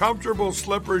most comfortable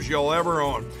slippers you'll ever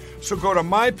own. So go to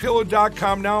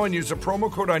MyPillow.com now and use the promo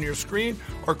code on your screen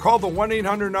or call the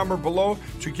 1-800 number below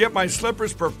to get My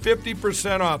Slippers for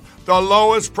 50% off, the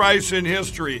lowest price in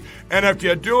history. And if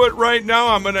you do it right now,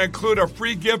 I'm going to include a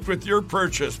free gift with your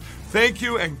purchase. Thank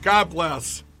you and God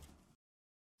bless.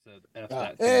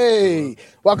 Hey,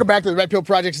 welcome back to the Red Pill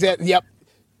Project's. Yep.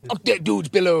 Up that dude's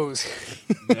pillows.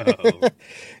 No.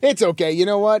 It's okay. You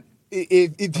know what?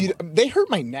 They hurt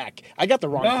my neck. I got the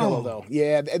wrong pillow, though.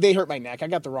 Yeah, they hurt my neck. I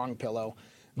got the wrong pillow.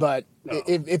 But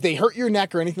if they hurt your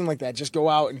neck or anything like that, just go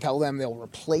out and tell them they'll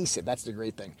replace it. That's the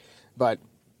great thing. But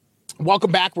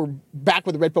welcome back. We're back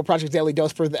with the Red Pill Project Daily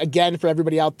Dose. For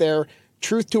everybody out there,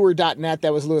 truthtour.net.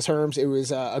 That was Lewis Herms. It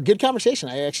was a good conversation.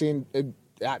 I actually,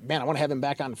 I want to have him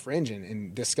back on Fringe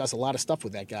and discuss a lot of stuff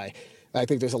with that guy. I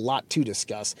think there's a lot to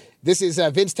discuss. This is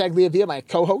Vince Tagliavia, my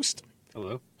co-host.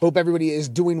 Hello. Hope everybody is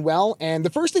doing well. And the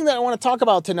first thing that I want to talk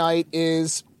about tonight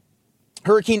is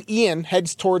Hurricane Ian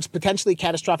heads towards potentially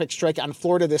catastrophic strike on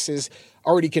Florida. This is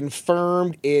already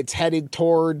confirmed. It's headed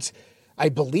towards, I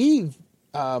believe,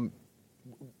 I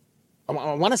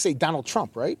want to say Donald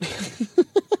Trump, right?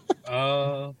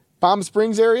 Palm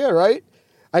Springs area, right?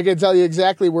 I can tell you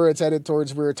exactly where it's headed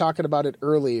towards. We were talking about it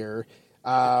earlier.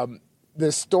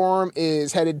 The storm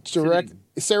is headed direct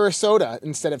Sarasota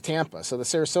instead of Tampa. So the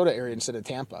Sarasota area instead of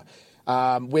Tampa,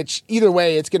 which either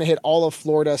way, it's going to hit all of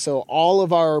Florida. So all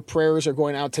of our prayers are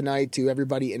going out tonight to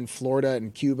everybody in Florida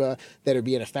and Cuba that are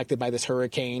being affected by this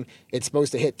hurricane. It's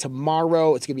supposed to hit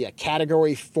tomorrow. It's going to be a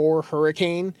Category 4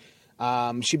 hurricane.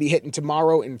 Should be hitting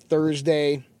tomorrow and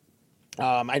Thursday.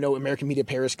 I know American Media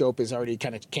Periscope is already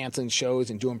kind of canceling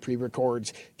shows and doing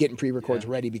pre-records, getting pre-records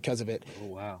ready because of it. Oh,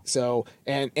 wow. So,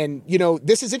 and you know,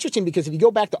 this is interesting because if you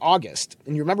go back to August,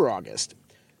 and you remember August,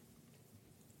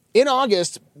 in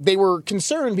August, they were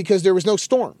concerned because there was no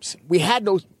storms. We had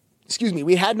no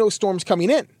storms coming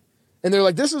in. And they're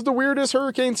like, this is the weirdest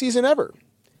hurricane season ever.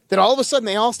 Then all of a sudden,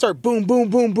 they all start boom, boom,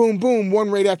 boom, boom, boom, one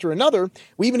right after another.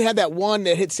 We even had that one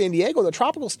that hit San Diego, the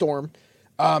tropical storm.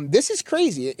 This is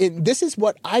crazy. This is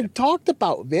what I've talked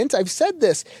about, Vince. I've said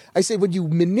this. I say when you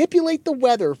manipulate the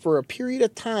weather for a period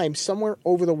of time somewhere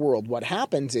over the world, what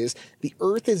happens is the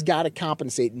Earth has got to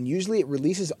compensate, and usually it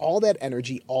releases all that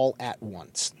energy all at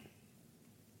once.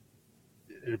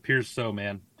 It appears so,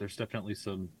 man. There's definitely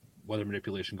some weather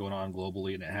manipulation going on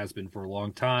globally, and it has been for a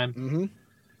long time. Mm-hmm.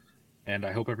 And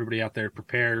I hope everybody out there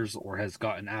prepares or has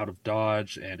gotten out of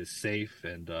Dodge and is safe,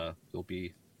 and you'll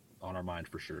be on our mind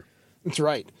for sure. That's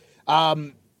right.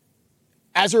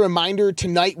 As a reminder,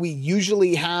 tonight we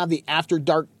usually have the After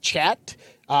Dark chat.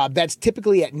 That's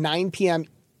typically at 9 p.m.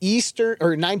 Eastern,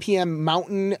 or 9 p.m.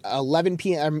 Mountain, 11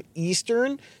 p.m.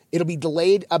 Eastern. It'll be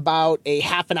delayed about a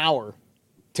half an hour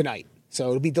tonight. So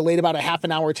it'll be delayed about a half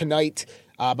an hour tonight,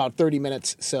 about 30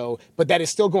 minutes. So, but that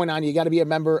is still going on. You got to be a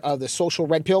member of the Social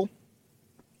Red Pill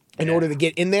in order to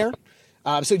get in there.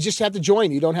 So you just have to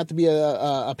join. You don't have to be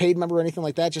a paid member or anything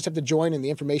like that. Just have to join, and the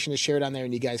information is shared on there,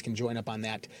 and you guys can join up on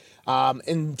that.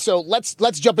 And so let's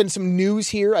jump in some news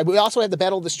here. We also have the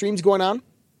Battle of the Streams going on.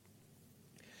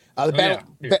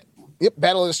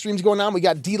 Battle of the Streams going on. We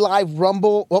got DLive,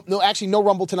 Rumble. Well, no, actually no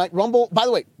Rumble tonight. Rumble, by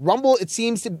the way, Rumble, it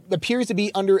appears to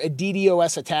be under a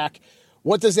DDoS attack.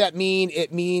 What does that mean?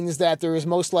 It means that there is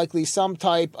most likely some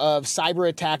type of cyber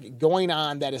attack going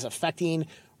on that is affecting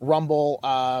Rumble.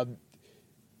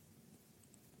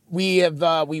 We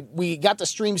have we got the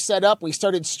stream set up. We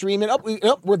started streaming.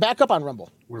 We're back up on Rumble.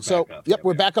 We're back up.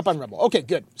 We're back up on Rumble. Okay,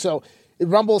 good. So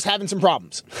Rumble's having some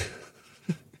problems.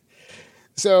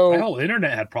 So my whole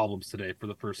internet had problems today for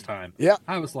the first time. Yeah.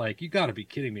 I was like, you got to be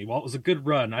kidding me. Well, it was a good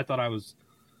run. I thought I was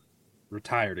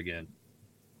retired again.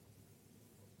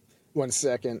 1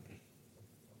 second.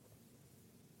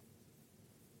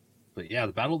 But yeah,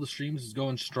 the Battle of the Streams is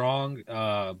going strong.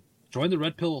 Join the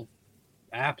Red Pill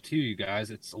app too, you guys.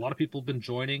 It's a lot of people have been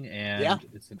joining, and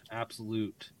it's an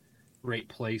absolute great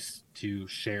place to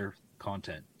share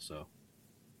content. So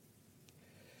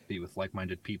be with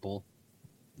like-minded people.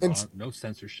 No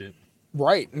censorship.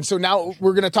 Right. And so now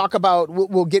we're going to talk about,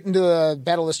 we'll get into the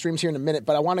Battle of the Streams here in a minute,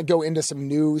 but I want to go into some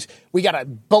news. We got a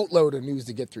boatload of news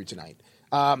to get through tonight.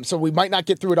 So we might not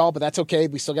get through it all, but that's okay.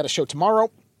 We still got a show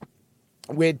tomorrow,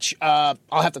 which I'll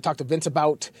have to talk to Vince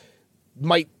about.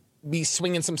 Might be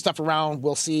swinging some stuff around.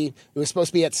 We'll see. It was supposed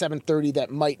to be at 7:30.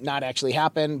 That might not actually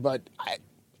happen, but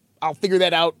I'll figure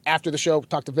that out after the show.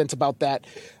 Talk to Vince about that.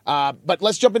 But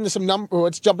let's jump into some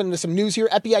news here.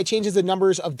 FBI changes the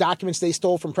numbers of documents they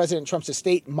stole from President Trump's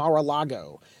estate,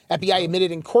 Mar-a-Lago. FBI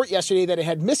admitted in court yesterday that it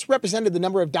had misrepresented the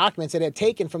number of documents it had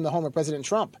taken from the home of President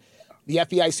Trump. The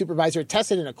FBI supervisor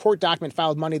attested in a court document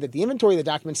filed Monday that the inventory of the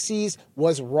documents seized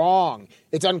was wrong.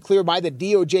 It's unclear why the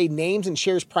DOJ names and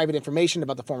shares private information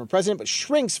about the former president, but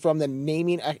shrinks from the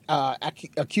naming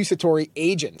accusatory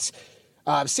agents.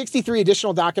 63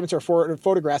 additional documents or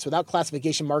photographs without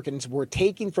classification markings were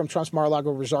taken from Trump's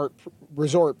Mar-a-Lago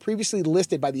resort previously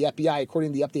listed by the FBI,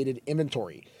 according to the updated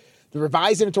inventory. The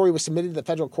revised inventory was submitted to the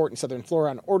federal court in Southern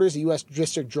Florida on orders of U.S.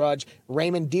 District Judge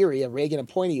Raymond Deary, a Reagan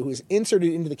appointee who is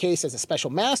inserted into the case as a special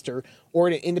master or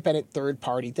an independent third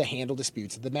party to handle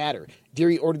disputes of the matter.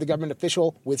 Deary ordered the government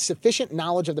official with sufficient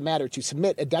knowledge of the matter to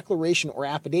submit a declaration or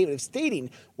affidavit stating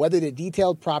whether the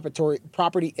detailed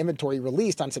property inventory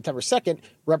released on September 2nd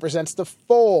represents the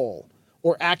full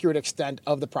or accurate extent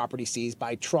of the property seized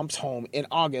by Trump's home in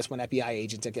August when FBI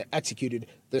agents executed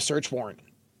the search warrant.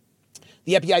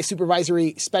 The FBI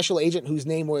supervisory special agent, whose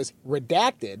name was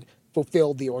redacted,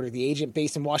 fulfilled the order. The agent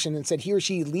based in Washington said he or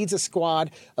she leads a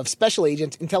squad of special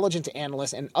agents, intelligence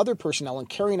analysts, and other personnel in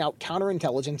carrying out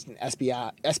counterintelligence and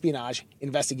espionage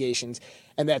investigations,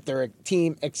 and that their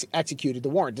team executed the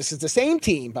warrant. This is the same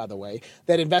team, by the way,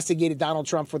 that investigated Donald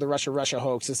Trump for the Russia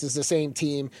hoax. This is the same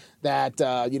team that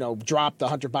dropped the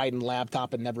Hunter Biden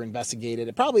laptop and never investigated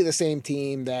it. Probably the same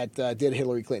team that did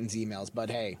Hillary Clinton's emails. But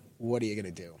hey, what are you going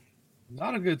to do?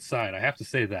 Not a good sign, I have to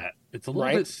say that. It's a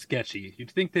little bit sketchy.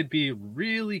 You'd think they'd be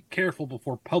really careful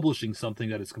before publishing something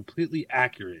that is completely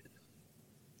accurate.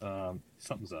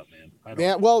 Something's up,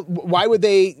 man. Well, why would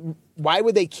they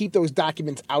keep those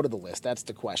documents out of the list? That's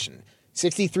the question.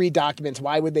 63 documents,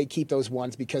 why would they keep those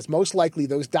ones? Because most likely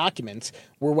those documents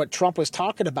were what Trump was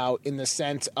talking about in the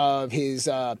sense of his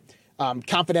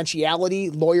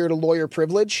confidentiality, lawyer-to-lawyer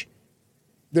privilege.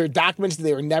 They're documents that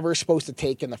they were never supposed to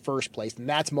take in the first place, and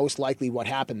that's most likely what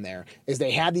happened there, is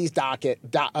they had these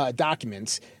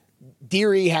documents.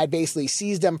 Deary had basically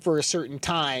seized them for a certain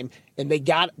time, and they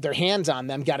got their hands on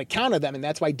them, got a count of them, and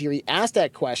that's why Deary asked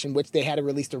that question, which they had to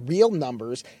release the real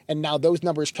numbers, and now those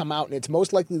numbers come out, and it's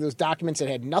most likely those documents that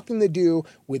had nothing to do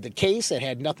with the case, it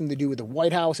had nothing to do with the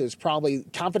White House. It was probably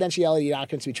confidentiality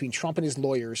documents between Trump and his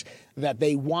lawyers that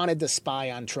they wanted to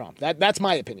spy on Trump. That's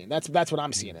my opinion. That's what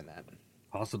I'm seeing in that.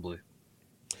 Possibly.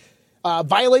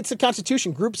 Violates the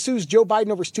Constitution. Group sues Joe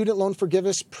Biden over student loan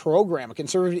forgiveness program. A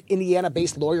conservative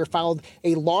Indiana-based lawyer filed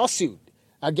a lawsuit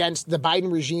against the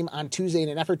Biden regime on Tuesday in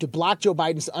an effort to block Joe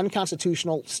Biden's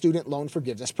unconstitutional student loan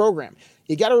forgiveness program.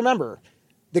 You got to remember,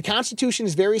 the Constitution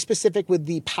is very specific with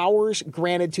the powers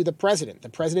granted to the president. The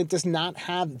president does not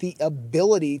have the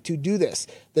ability to do this.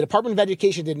 The Department of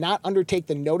Education did not undertake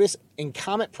the notice and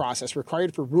comment process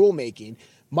required for rulemaking,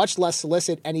 much less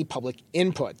solicit any public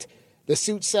input. The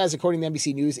suit says, according to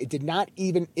NBC News, it did not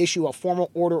even issue a formal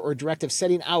order or directive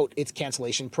setting out its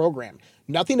cancellation program.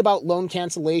 Nothing about loan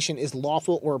cancellation is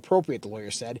lawful or appropriate, the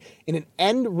lawyer said. In an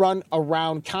end run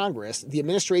around Congress, the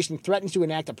administration threatens to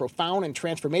enact a profound and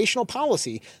transformational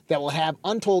policy that will have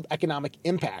untold economic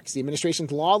impacts. The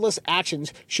administration's lawless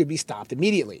actions should be stopped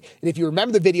immediately. And if you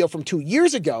remember the video from 2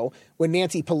 years ago when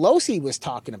Nancy Pelosi was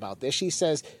talking about this, she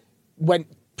says, when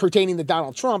pertaining to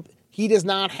Donald Trump, he does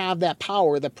not have that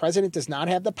power. The president does not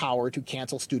have the power to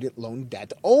cancel student loan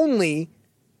debt. Only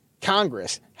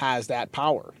Congress has that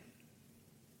power.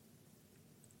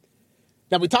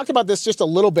 Now, we talked about this just a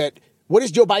little bit. What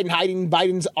is Joe Biden hiding?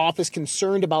 Biden's office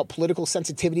concerned about political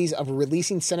sensitivities of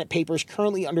releasing Senate papers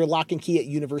currently under lock and key at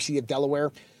University of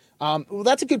Delaware? Well,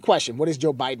 that's a good question. What is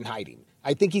Joe Biden hiding?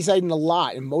 I think he's hiding a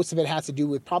lot, and most of it has to do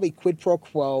with probably quid pro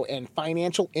quo and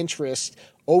financial interest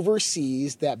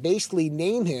overseas that basically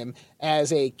name him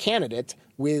as a candidate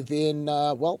within,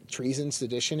 treason,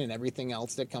 sedition, and everything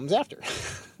else that comes after.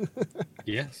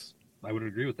 Yes, I would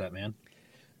agree with that, man.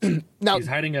 Now, he's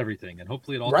hiding everything, and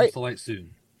hopefully it all comes to light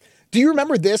soon. Do you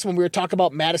remember this when we were talking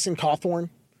about Madison Cawthorn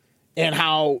and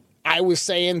how I was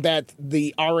saying that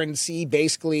the RNC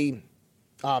basically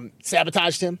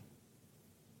sabotaged him?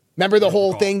 Remember the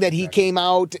whole thing that he came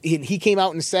out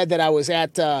and said that I was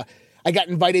at, I got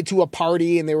invited to a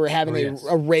party and they were having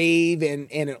a rave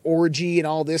and an orgy and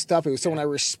all this stuff. It was someone I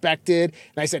respected.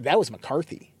 And I said, that was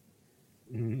McCarthy.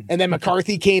 Mm-hmm. And then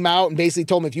McCarthy came out and basically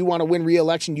told him, if you want to win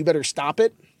re-election, you better stop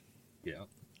it. Yeah.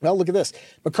 Well, look at this.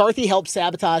 McCarthy helped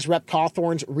sabotage Rep.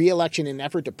 Cawthorn's re-election in an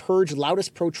effort to purge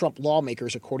loudest pro-Trump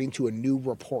lawmakers, according to a new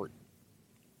report.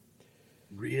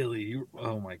 Really?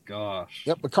 Oh, my gosh.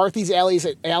 Yep. McCarthy's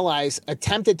allies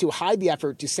attempted to hide the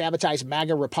effort to sabotage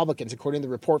MAGA Republicans, according to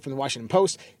the report from the Washington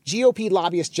Post. GOP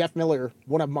lobbyist Jeff Miller,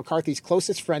 one of McCarthy's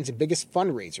closest friends and biggest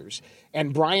fundraisers,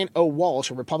 and Brian O.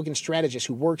 Walsh, a Republican strategist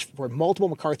who works for multiple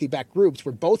McCarthy-backed groups,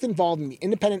 were both involved in the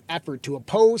independent effort to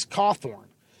oppose Cawthorn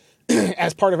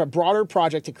as part of a broader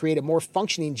project to create a more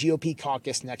functioning GOP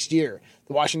caucus next year.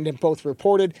 The Washington Post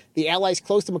reported the allies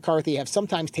close to McCarthy have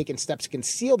sometimes taken steps to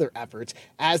conceal their efforts,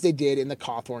 as they did in the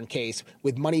Cawthorn case,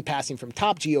 with money passing from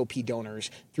top GOP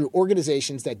donors through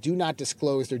organizations that do not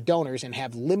disclose their donors and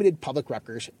have limited public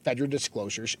records, federal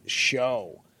disclosures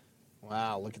show.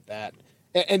 Wow, look at that.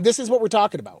 And this is what we're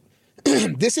talking about.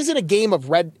 This isn't a game of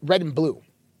red and blue.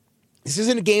 This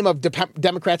isn't a game of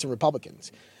Democrats and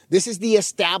Republicans. This is the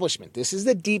establishment. This is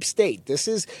the deep state. This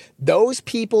is those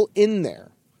people in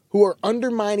there who are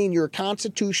undermining your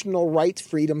constitutional rights,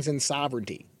 freedoms, and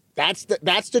sovereignty. That's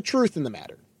the truth in the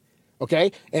matter.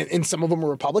 Okay? And some of them are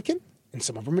Republican, and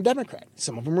some of them are Democrat.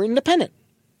 Some of them are independent.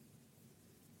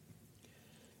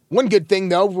 One good thing,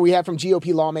 though, we have from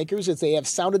GOP lawmakers is they have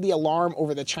sounded the alarm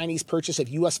over the Chinese purchase of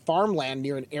U.S. farmland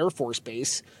near an Air Force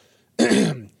base.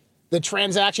 The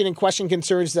transaction in question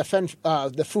concerns the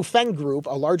Fufeng Group,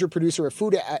 a larger producer of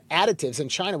food additives in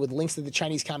China with links to the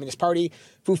Chinese Communist Party.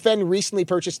 Fufeng recently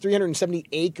purchased 370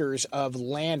 acres of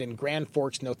land in Grand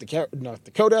Forks, North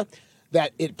Dakota,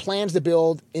 that it plans to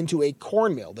build into a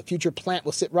corn mill. The future plant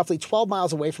will sit roughly 12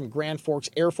 miles away from Grand Forks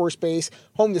Air Force Base,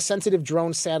 home to sensitive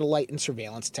drone, satellite, and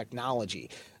surveillance technology.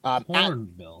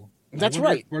 Corn mill? That's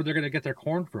right. Where they're going to get their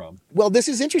corn from. Well, this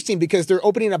is interesting because they're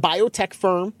opening a biotech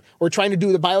firm or trying to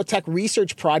do the biotech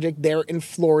research project there in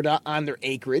Florida on their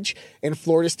acreage, and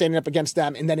Florida's standing up against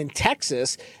them. And then in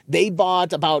Texas, they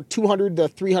bought about 200 to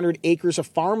 300 acres of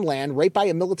farmland right by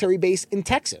a military base in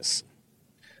Texas.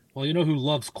 Well, you know who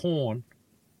loves corn?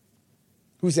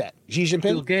 Who's that? Xi Jinping?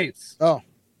 Bill Gates. Oh,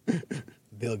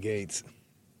 Bill Gates.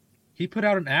 He put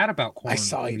out an ad about corn. I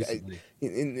saw it.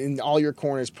 In all your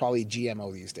corn is probably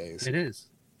GMO these days. It is.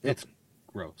 Yep. It's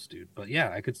gross, dude. But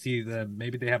yeah, I could see that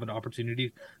maybe they have an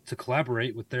opportunity to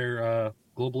collaborate with their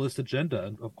globalist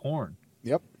agenda of corn.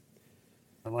 Yep.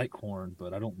 I like corn,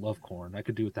 but I don't love corn. I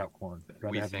could do without corn.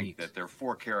 We think meat. that there are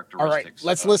four characteristics. All right,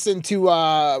 let's listen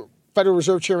to Federal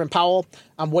Reserve Chairman Powell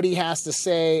on what he has to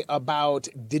say about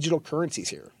digital currencies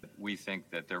here. We think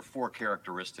that there are four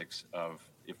characteristics of,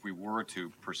 if we were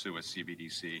to pursue a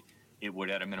CBDC, it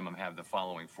would at a minimum have the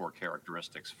following four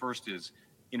characteristics. First is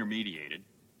intermediated.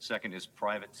 Second is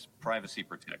privacy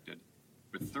protected.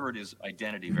 The third is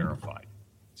identity verified.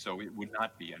 So it would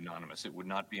not be anonymous. It would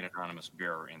not be an anonymous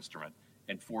bearer instrument.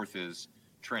 And fourth is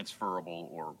transferable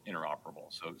or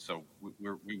interoperable. So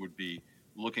we would be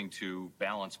looking to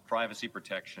balance privacy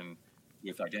protection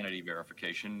with identity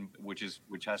verification, which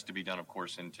has to be done, of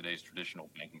course, in today's traditional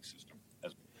banking system.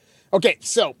 Okay,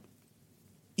 so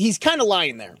he's kind of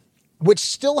lying there, which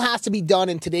still has to be done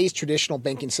in today's traditional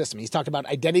banking system. He's talking about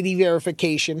identity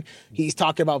verification. He's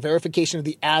talking about verification of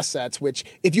the assets, which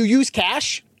if you use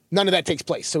cash, none of that takes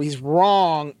place. So he's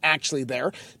wrong actually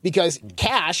there, because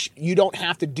cash, you don't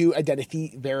have to do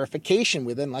identity verification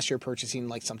with unless you're purchasing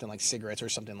like something like cigarettes or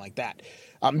something like that.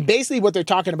 Basically what they're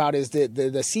talking about is the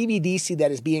CBDC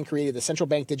that is being created, the central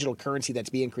bank digital currency that's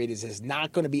being created is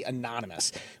not going to be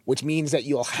anonymous, which means that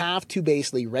you'll have to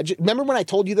basically remember when I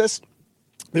told you this?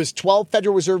 There's 12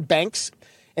 Federal Reserve banks,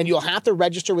 and you'll have to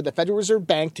register with the Federal Reserve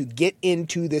Bank to get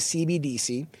into the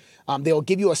CBDC. They'll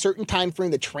give you a certain time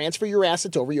frame to transfer your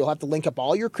assets over. You'll have to link up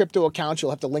all your crypto accounts.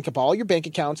 You'll have to link up all your bank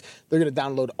accounts. They're going to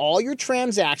download all your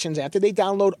transactions. After they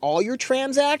download all your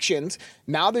transactions,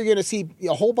 now they're going to see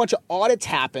a whole bunch of audits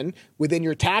happen within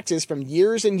your taxes from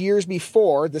years and years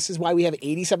before. This is why we have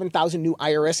 87,000 new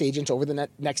IRS agents over the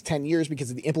next 10 years, because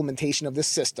of the implementation of this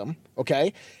system,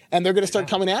 okay? And they're going to start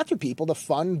coming after people to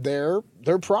fund their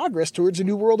progress towards a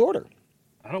new world order.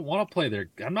 I don't want to play there.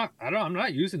 I'm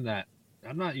not using that.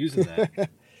 I'm not using that.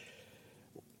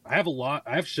 I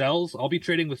have shells. I'll be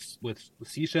trading with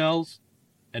seashells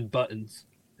and buttons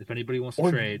if anybody wants to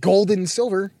trade. Gold and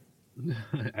silver.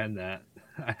 And that.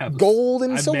 I have gold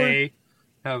and silver. I may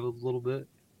have a little bit.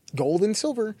 Gold and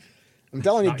silver. I'm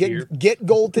telling you,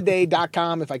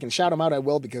 getgoldtoday.com. If I can shout them out, I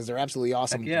will, because they're absolutely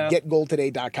awesome. Yeah.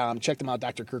 Getgoldtoday.com. Check them out,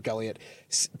 Dr. Kirk Elliott.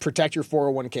 Protect your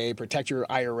 401k. Protect your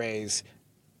IRAs.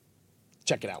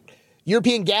 Check it out.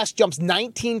 European gas jumps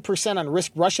 19% on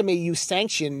risk Russia may use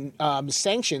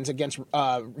sanctions against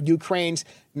Ukraine's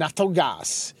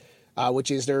Naftogaz,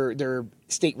 which is their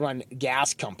state-run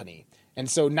gas company. And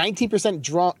so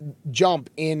 19% jump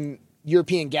in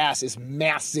European gas is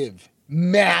massive,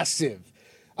 massive.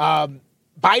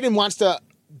 Biden wants to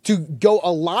go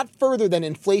a lot further than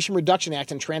Inflation Reduction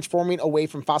Act and transforming away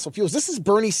from fossil fuels. This is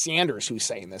Bernie Sanders who's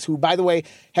saying this, who, by the way,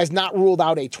 has not ruled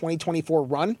out a 2024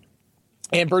 run.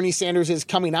 And Bernie Sanders is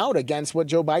coming out against what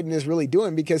Joe Biden is really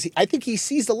doing, because I think he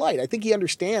sees the light. I think he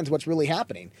understands what's really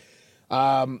happening.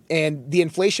 And the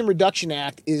Inflation Reduction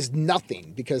Act is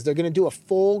nothing, because they're going to do a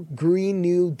full Green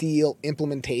New Deal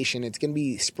implementation. It's going to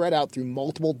be spread out through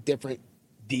multiple different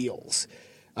deals.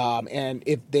 And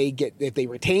if they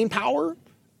retain power,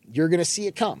 you're going to see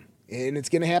it come, and it's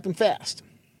going to happen fast.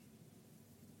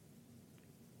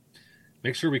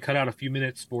 Make sure we cut out a few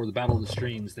minutes for the Battle of the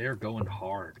Streams. They're going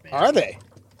hard, man. Are they?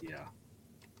 Yeah.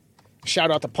 Shout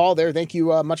out to Paul there. Thank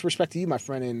you. Much respect to you, my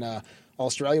friend in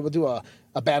Australia. We'll do a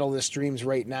Battle of the Streams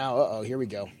right now. Uh-oh, here we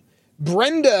go.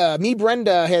 Brenda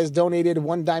has donated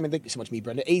 $1. Thank you so much,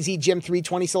 Brenda. AZ Jim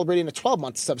 320 celebrating a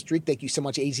 12-month sub streak. Thank you so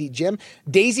much, AZ Jim.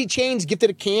 Daisy Chains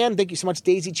gifted a can. Thank you so much,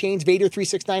 Daisy Chains. Vader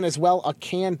 369 as well, a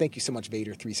can. Thank you so much,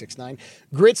 Vader 369.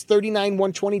 Grits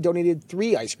 39120 donated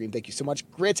 3 ice cream. Thank you so much,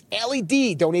 Grits. Allie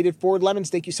D donated 4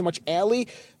 lemons. Thank you so much, Allie.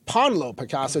 Ponlo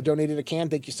Picasso donated a can.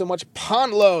 Thank you so much,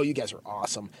 Ponlo. You guys are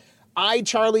awesome.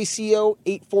 iCharlieCO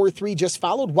 843 just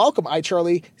followed. Welcome,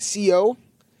 iCharlieCO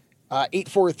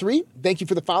 843. Thank you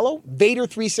for the follow. Vader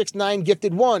 369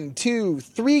 gifted 1, 2,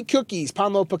 3 cookies.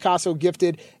 Ponlo Picasso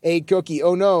gifted a cookie.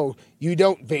 Oh no, you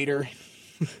don't, Vader.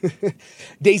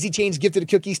 Daisy Chains gifted a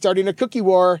cookie, starting a cookie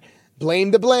war.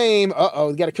 Blame the blame. Uh-oh,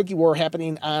 we got a cookie war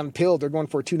happening on Pill. They're going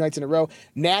for 2 nights in a row.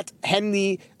 Nat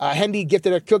Hendy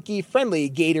gifted a cookie. Friendly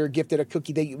Gator gifted a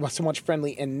cookie. Thank you so much,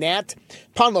 Friendly and Nat.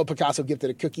 Ponlo Picasso gifted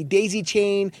a cookie. Daisy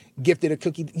Chain gifted a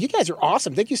cookie. You guys are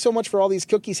awesome. Thank you so much for all these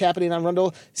cookies happening on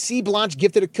Rundle. C. Blanche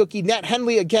gifted a cookie. Nat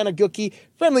Henley, again, a cookie.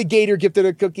 Friendly Gator gifted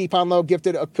a cookie. Ponlo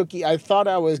gifted a cookie. I thought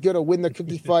I was going to win the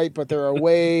cookie fight, but there are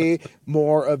way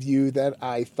more of you than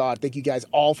I thought. Thank you guys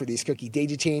all for these cookies.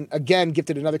 Daisy Chain, again,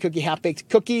 gifted another cookie. Half-baked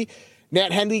cookie.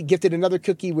 Nat Henley gifted another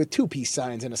cookie with 2 peace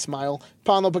signs and a smile.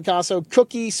 Ponlo Picasso,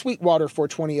 cookie. Sweetwater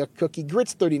 420, a cookie.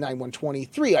 Grits 39120,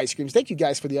 3 ice creams. Thank you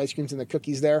guys for the ice creams and the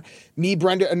cookies there. Me,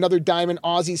 Brenda, another diamond.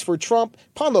 Aussies for Trump.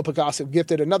 Ponlo Picasso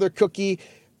gifted another cookie.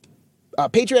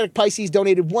 Patriotic Pisces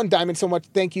donated 1 diamond. So much.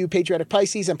 Thank you, Patriotic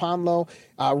Pisces and Ponlo.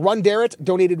 Run Darrett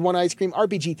donated 1 ice cream.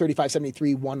 RPG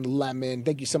 3573, 1 lemon.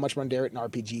 Thank you so much, Run Darrett and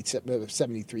RPG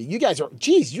 73. You guys are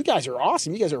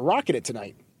awesome. You guys are rocking it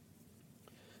tonight.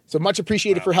 So much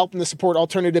appreciated for helping to support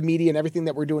alternative media and everything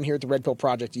that we're doing here at the Red Pill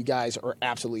Project. You guys are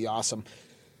absolutely awesome.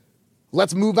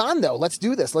 Let's move on, though. Let's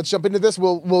do this. Let's jump into this.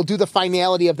 We'll do the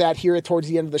finality of that here towards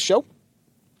the end of the show.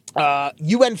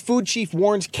 UN food chief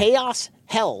warns chaos,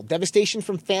 hell, devastation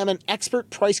from famine, expert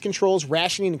price controls,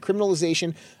 rationing, and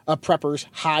criminalization of preppers.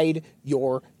 Hide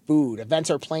your food.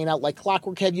 Events are playing out like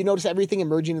clockwork. Have you noticed everything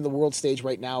emerging in the world stage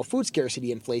right now? Food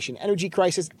scarcity, inflation, energy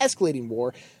crisis, escalating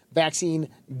war, vaccine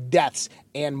deaths,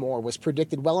 and more was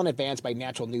predicted well in advance by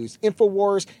Natural News,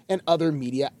 InfoWars, and other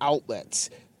media outlets.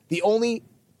 The only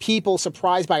people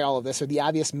surprised by all of this are the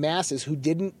obvious masses who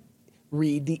didn't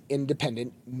read the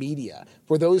independent media.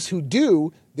 For those who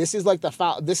do, this is like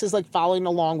following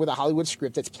along with a Hollywood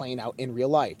script that's playing out in real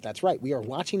life. That's right. We are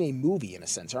watching a movie in a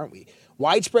sense, aren't we?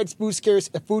 Widespread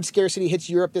food scarcity hits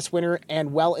Europe this winter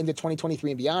and well into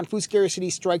 2023 and beyond. Food scarcity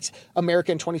strikes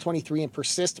America in 2023 and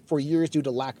persists for years due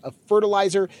to lack of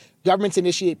fertilizer. Governments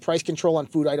initiate price control on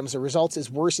food items. The result is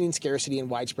worsening scarcity and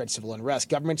widespread civil unrest.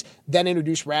 Governments then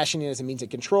introduce rationing as a means of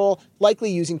control,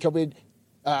 likely using COVID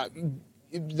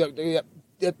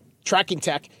tracking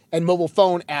tech and mobile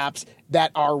phone apps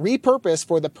that are repurposed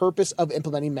for the purpose of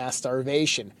implementing mass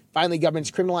starvation. Finally,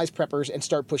 governments criminalize preppers and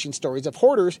start pushing stories of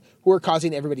hoarders who are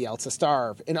causing everybody else to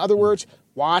starve. In other words,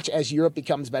 watch as Europe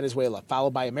becomes Venezuela,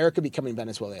 followed by America becoming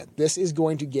Venezuela. This is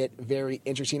going to get very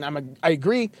interesting. I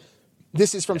agree.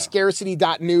 This is from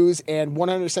scarcity.news and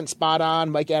 100% spot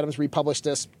on. Mike Adams republished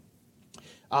this.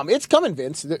 It's coming,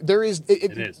 Vince. It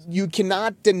is. You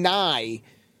cannot deny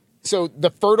So the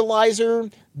fertilizer,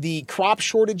 the crop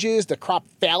shortages, the crop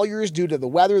failures due to the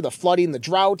weather, the flooding, the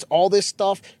droughts, all this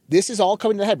stuff, this is all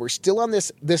coming to a head. We're still on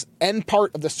this end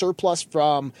part of the surplus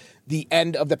from the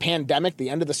end of the pandemic, the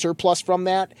end of the surplus from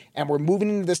that, and we're moving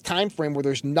into this time frame where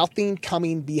there's nothing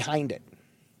coming behind it.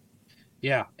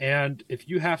 Yeah, and if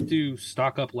you have to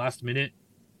stock up last minute,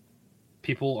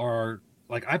 people are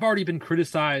like, I've already been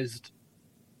criticized.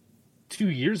 2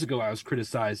 years ago, I was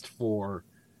criticized for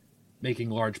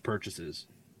making large purchases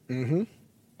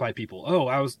by people. Oh,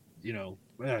 I was,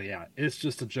 well, yeah, it's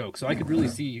just a joke. So I could really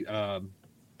see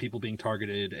people being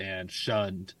targeted and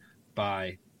shunned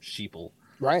by sheeple.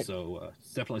 Right. So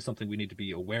it's definitely something we need to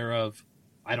be aware of.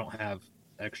 I don't have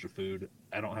extra food.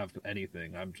 I don't have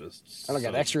anything. I don't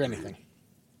got extra anything.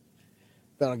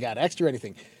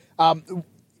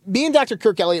 Me and Dr.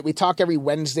 Kirk Elliott, we talk every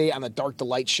Wednesday on the Dark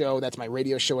Delight Show. That's my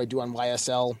radio show I do on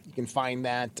YSL. You can find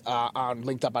that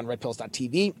linked up on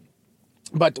redpills.tv.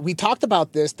 But we talked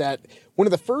about this, that one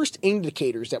of the first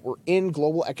indicators that we're in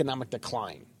global economic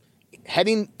decline,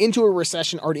 heading into a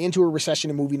recession, already into a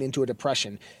recession and moving into a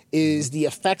depression, is the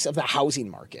effects of the housing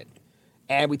market.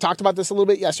 And we talked about this a little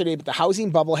bit yesterday, but the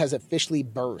housing bubble has officially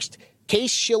burst.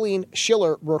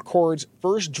 Case-Shiller records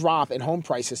first drop in home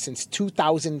prices since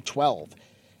 2012.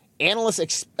 Analysts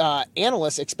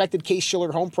expected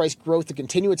Case-Shiller home price growth to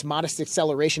continue its modest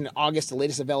acceleration in August. The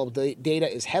latest available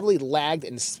data is heavily lagged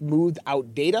and smoothed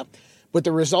out data, but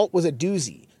the result was a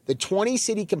doozy. The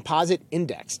 20-city composite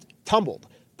index tumbled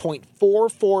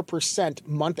 0.44%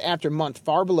 month after month,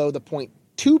 far below the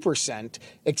 0.2%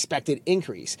 expected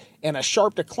increase, and a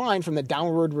sharp decline from the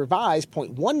downward revised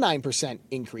 0.19%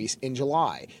 increase in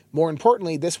July. More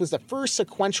importantly, this was the first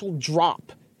sequential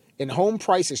drop in home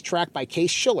prices tracked by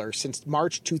Case-Shiller since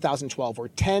March 2012, or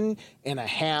 10 and a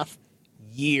half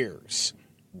years.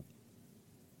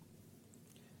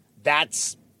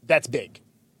 That's big.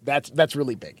 That's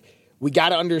really big. We got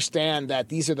to understand that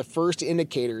these are the first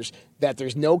indicators that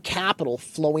there's no capital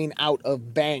flowing out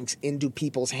of banks into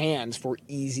people's hands for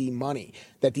easy money,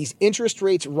 that these interest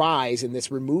rates rise and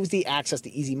this removes the access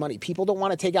to easy money. People don't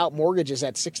want to take out mortgages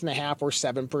at 6.5% or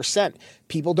 7%.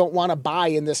 People don't want to buy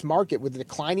in this market with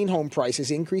declining home prices,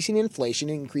 increasing inflation,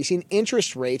 increasing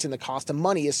interest rates, and the cost of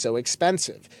money is so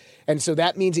expensive. And so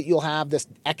that means that you'll have this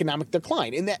economic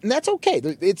decline. And that's okay.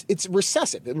 It's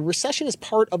recessive. And recession is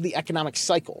part of the economic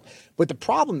cycle. But the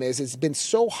problem is it's been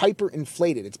so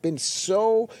hyperinflated. It's been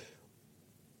so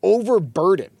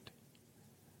overburdened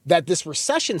that this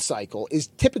recession cycle is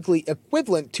typically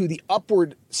equivalent to the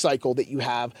upward cycle that you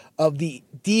have of the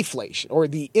deflation or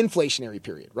the inflationary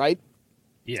period, right?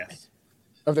 Yes.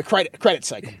 Of the credit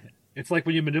cycle. It's like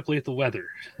when you manipulate the weather.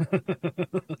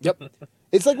 Yep.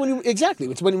 It's like when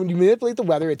you manipulate the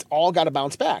weather, it's all got to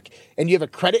bounce back. And you have a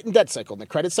credit and debt cycle. And the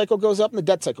credit cycle goes up and the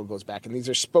debt cycle goes back. And these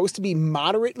are supposed to be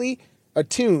moderately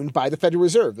attuned by the Federal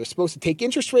Reserve. They're supposed to take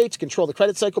interest rates, control the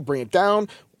credit cycle, bring it down.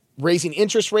 Raising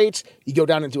interest rates, you go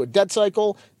down into a debt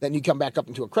cycle, then you come back up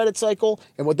into a credit cycle.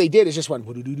 And what they did is just went.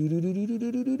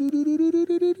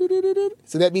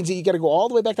 So that means that you got to go all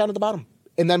the way back down to the bottom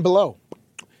and then below.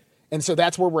 And so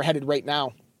that's where we're headed right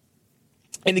now.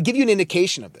 And to give you an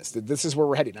indication of this, that this is where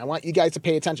we're headed, I want you guys to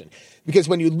pay attention. Because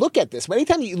when you look at this,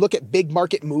 anytime you look at big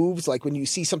market moves, like when you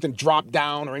see something drop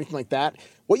down or anything like that,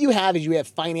 what you have is you have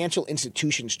financial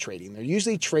institutions trading. They're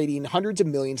usually trading hundreds of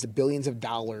millions to billions of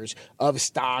dollars of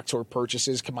stocks or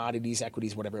purchases, commodities,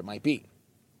 equities, whatever it might be.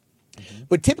 Mm-hmm.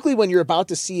 But typically when you're about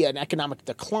to see an economic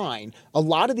decline, a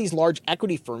lot of these large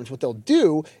equity firms, what they'll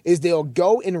do is they'll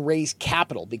go and raise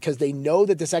capital because they know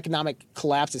that this economic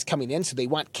collapse is coming in, so they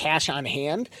want cash on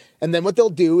hand. And then what they'll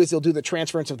do is they'll do the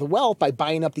transference of the wealth by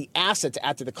buying up the assets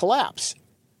after the collapse.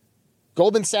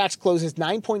 Goldman Sachs closes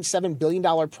 $9.7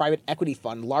 billion private equity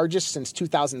fund, largest since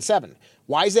 2007.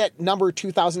 Why is that number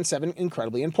 2007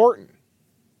 incredibly important?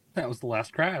 That was the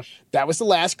last crash. That was the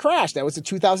last crash. That was the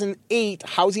 2008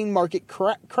 housing market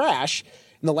crash.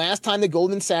 And the last time that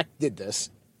Goldman Sachs did this,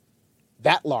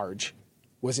 that large,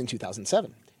 was in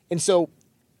 2007. And so,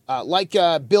 like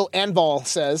Bill Engvall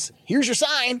says, here's your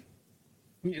sign.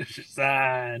 Here's your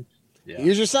sign. Yeah.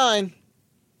 Here's your sign.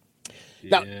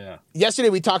 Now, yesterday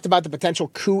we talked about the potential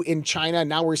coup in China.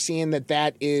 Now we're seeing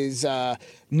that is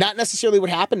not necessarily what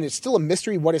happened. It's still a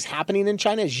mystery what is happening in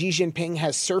China. Xi Jinping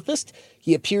has surfaced.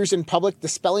 He appears in public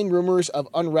dispelling rumors of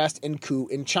unrest and coup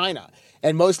in China.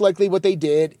 And most likely what they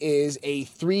did is a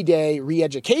 3-day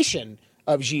re-education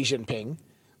of Xi Jinping.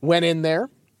 Went in there,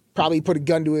 probably put a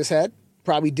gun to his head,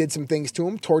 probably did some things to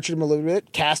him, tortured him a little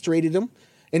bit, castrated him,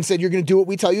 and said, you're going to do what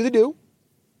we tell you to do.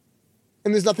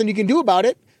 And there's nothing you can do about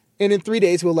it. And in 3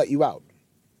 days, we'll let you out.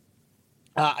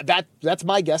 That's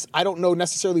my guess. I don't know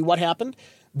necessarily what happened,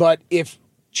 but if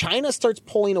China starts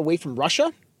pulling away from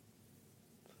Russia,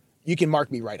 you can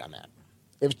mark me right on that.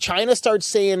 If China starts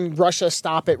saying, Russia,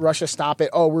 stop it,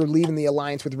 oh, we're leaving the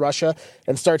alliance with Russia,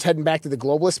 and starts heading back to the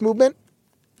globalist movement,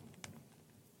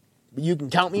 you can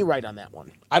count me right on that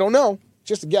one. I don't know,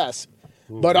 just a guess.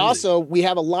 Ooh, but really? Also, we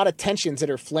have a lot of tensions that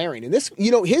are flaring. And this,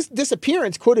 his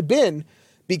disappearance could have been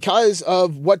because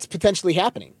of what's potentially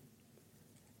happening.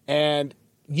 And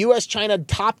U.S.-China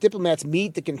top diplomats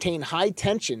meet to contain high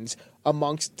tensions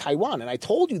amongst Taiwan. And I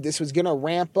told you this was going to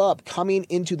ramp up coming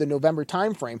into the November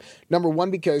timeframe. Number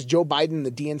one, because Joe Biden and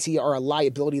the DNC are a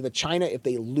liability to China. If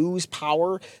they lose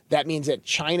power, that means that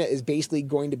China is basically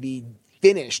going to be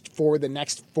finished for the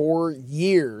next 4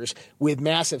 years with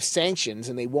massive sanctions,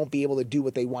 and they won't be able to do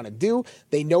what they want to do.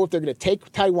 They know if they're going to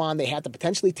take Taiwan, they have to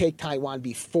potentially take Taiwan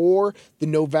before the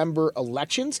November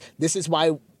elections. This is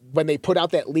why when they put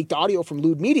out that leaked audio from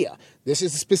Lewd Media, this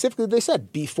is specifically, they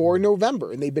said, before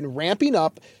November, and they've been ramping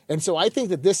up. And so I think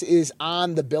that this is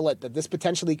on the billet, that this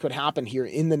potentially could happen here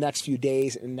in the next few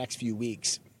days and next few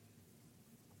weeks.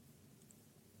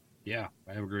 Yeah,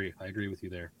 I agree. I agree with you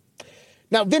there.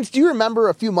 Now, Vince, do you remember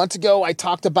a few months ago I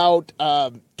talked about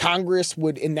Congress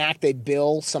would enact a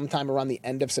bill sometime around the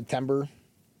end of September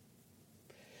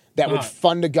that would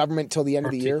fund the government till the end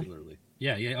of the year?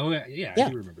 Yeah. I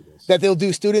do remember this. That they'll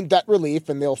do student debt relief,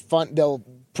 and they'll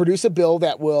produce a bill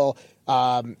that will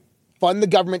fund the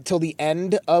government till the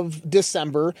end of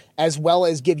December, as well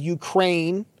as give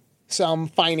Ukraine some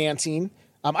financing.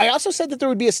 I also said that there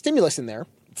would be a stimulus in there.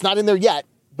 It's not in there yet,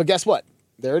 but guess what?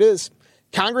 There it is.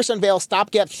 Congress unveils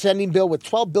stopgap spending bill with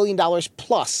 $12 billion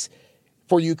plus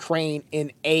for Ukraine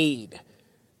in aid.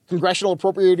 Congressional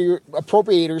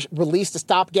appropriators released a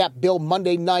stopgap bill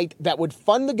Monday night that would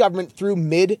fund the government through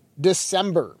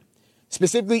mid-December,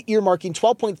 specifically earmarking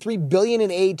 $12.3 billion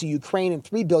in aid to Ukraine and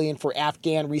 $3 billion for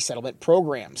Afghan resettlement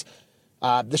programs.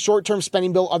 The short-term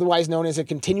spending bill, otherwise known as a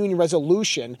continuing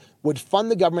resolution, would fund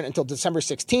the government until December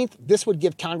 16th. This would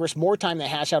give Congress more time to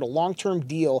hash out a long-term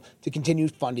deal to continue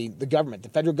funding the government. The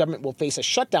federal government will face a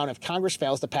shutdown if Congress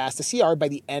fails to pass the CR by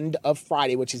the end of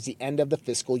Friday, which is the end of the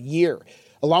fiscal year.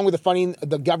 Along with the funding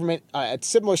the government at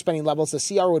similar spending levels, the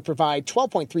CR would provide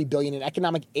 $12.3 billion in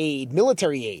economic aid,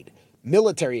 military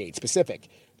aid specific,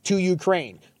 to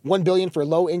Ukraine, $1 billion for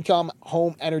low-income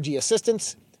home energy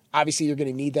assistance. Obviously, you're going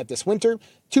to need that this winter.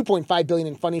 $2.5 billion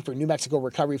in funding for New Mexico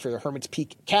recovery for the Hermit's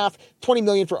Peak calf. $20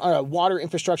 million for water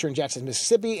infrastructure in Jackson,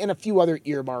 Mississippi, and a few other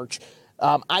earmarks.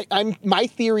 My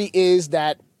theory is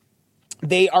that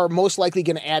they are most likely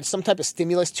going to add some type of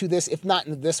stimulus to this, if not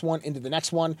into this one, into the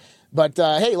next one. But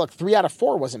hey, look, 3 out of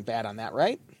 4 wasn't bad on that,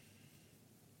 right?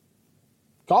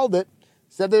 Called it.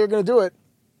 Said they were going to do it.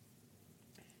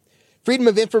 Freedom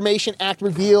of Information Act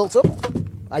reveals. Oh,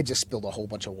 I just spilled a whole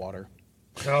bunch of water.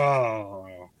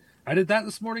 Oh, I did that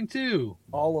this morning too.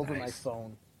 All over my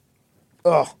phone.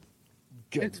 Oh,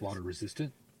 good. It's water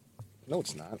resistant. No,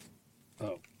 it's not.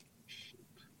 Oh,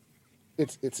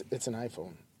 it's an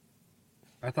iPhone.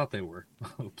 I thought they were.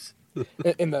 Oops.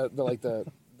 And the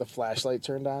flashlight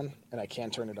turned on, and I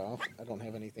can't turn it off. I don't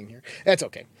have anything here. That's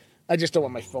okay. I just don't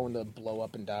want my phone to blow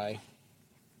up and die.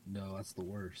 No, that's the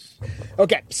worst.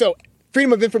 Okay, so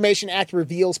Freedom of Information Act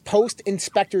reveals post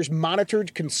inspectors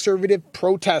monitored conservative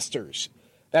protesters.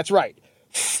 That's right.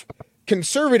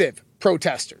 Conservative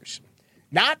protesters.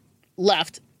 Not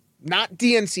left, not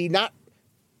DNC, not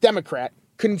Democrat,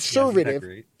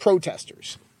 conservative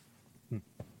protesters.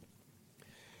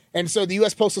 And so the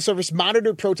U.S. Postal Service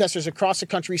monitored protesters across the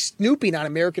country snooping on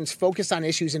Americans focused on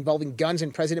issues involving guns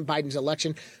in President Biden's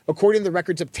election, according to the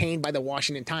records obtained by the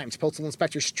Washington Times. Postal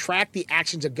inspectors tracked the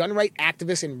actions of gun right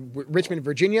activists in Richmond,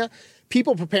 Virginia,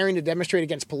 people preparing to demonstrate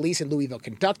against police in Louisville,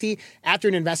 Kentucky, after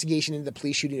an investigation into the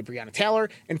police shooting of Breonna Taylor,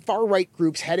 and far-right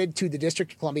groups headed to the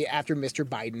District of Columbia after Mr.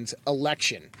 Biden's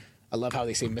election. I love how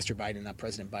they say Mr. Biden, not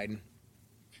President Biden.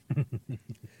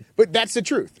 But that's the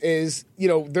truth is,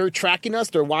 they're tracking us,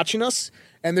 they're watching us,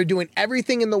 and they're doing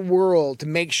everything in the world to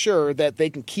make sure that they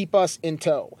can keep us in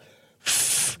tow.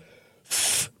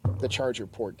 The charger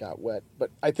port got wet,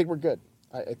 but I think we're good.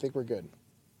 I think we're good.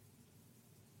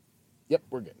 Yep,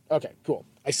 we're good. Okay, cool.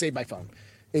 I saved my phone.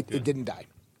 It didn't die.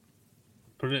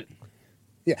 Put it.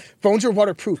 Yeah, phones are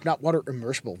waterproof, not water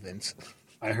immersible, Vince.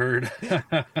 I heard.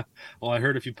 Well, I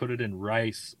heard if you put it in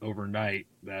rice overnight,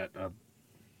 that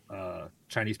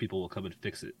Chinese people will come and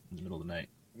fix it in the middle of the night.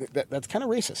 That's kind of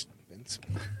racist, Vince.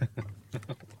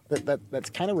 That's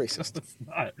kind of racist. It's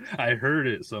not. I heard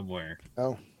it somewhere.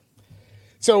 Oh.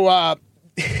 So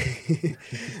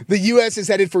The U.S. is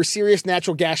headed for serious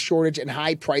natural gas shortage and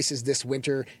high prices this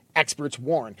winter, experts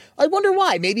warn. I wonder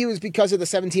why. Maybe it was because of the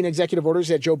 17 executive orders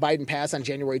that Joe Biden passed on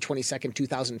January 22nd,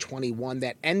 2021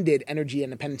 that ended energy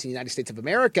independence in the United States of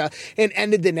America and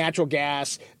ended the natural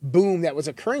gas boom that was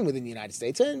occurring within the United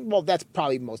States. And, well, that's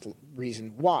probably most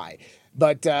reason why.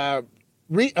 But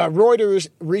Reuters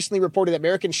recently reported that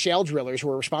American shale drillers who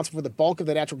are responsible for the bulk of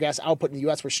the natural gas output in the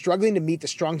U.S. were struggling to meet the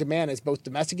strong demand as both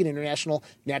domestic and international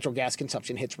natural gas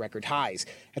consumption hits record highs.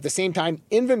 At the same time,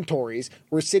 inventories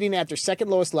were sitting at their second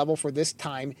lowest level for this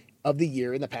time of the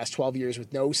year in the past 12 years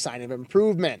with no sign of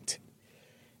improvement.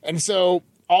 And so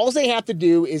all they have to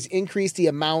do is increase the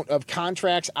amount of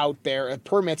contracts out there,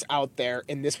 permits out there,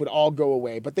 and this would all go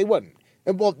away, but they wouldn't.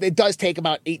 Well, it does take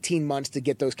about 18 months to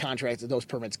get those contracts and those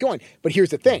permits going. But here's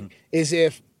the thing, is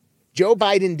if Joe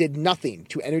Biden did nothing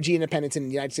to energy independence in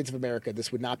the United States of America,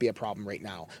 this would not be a problem right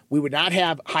now. We would not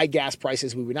have high gas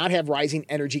prices. We would not have rising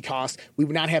energy costs. We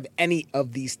would not have any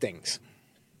of these things.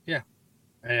 Yeah.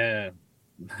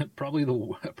 Probably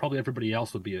everybody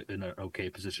else would be in an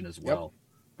okay position as well,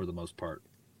 for the most part.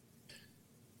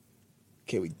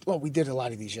 Okay, we did a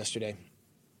lot of these yesterday.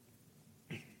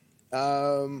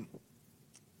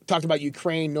 Talked about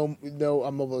Ukraine, no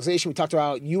mobilization. We talked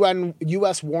about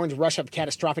U.S. warns Russia of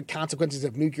catastrophic consequences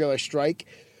of nuclear strike.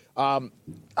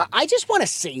 I just want to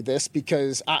say this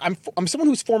because I'm someone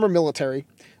who's former military.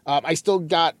 I still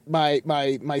got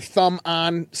my thumb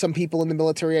on some people in the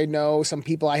military I know, some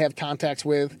people I have contacts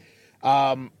with.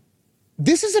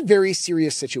 This is a very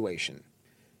serious situation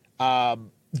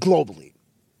globally.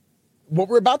 What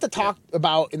we're about to talk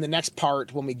about in the next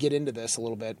part when we get into this a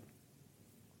little bit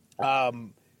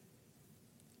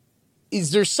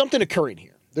is there's something occurring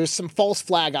here. There's some false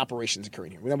flag operations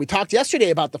occurring here. Now, we talked yesterday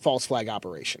about the false flag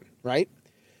operation, right?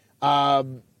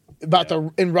 In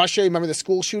Russia, remember the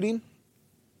school shooting?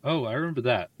 Oh, I remember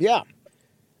that. Yeah.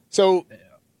 So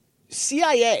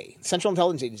CIA, Central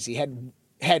Intelligence Agency,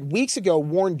 had weeks ago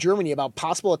warned Germany about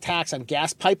possible attacks on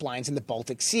gas pipelines in the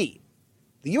Baltic Sea.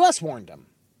 The U.S. warned them.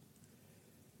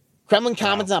 Kremlin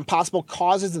comments on possible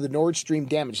causes of the Nord Stream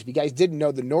damage. If you guys didn't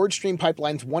know, the Nord Stream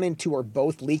pipelines 1 and 2 are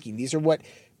both leaking. These are what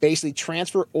basically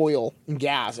transfer natural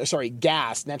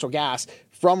gas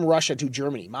from Russia to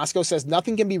Germany. Moscow says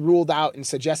nothing can be ruled out and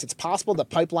suggests it's possible the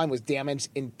pipeline was damaged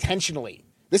intentionally.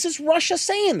 This is Russia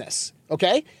saying this,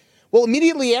 okay? Well,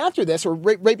 immediately after this, or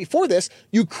right before this,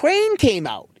 Ukraine came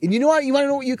out. And you want to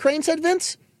know what Ukraine said,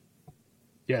 Vince?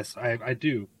 Yes, I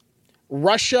do.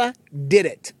 Russia did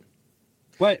it.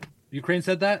 What? Ukraine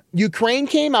said that? Ukraine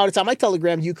came out. It's on my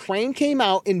Telegram. Ukraine came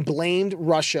out and blamed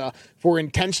Russia for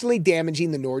intentionally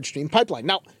damaging the Nord Stream pipeline.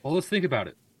 Now, well, let's think about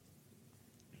it.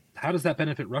 How does that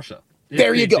benefit Russia?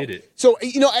 There you go. So,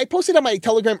 I posted on my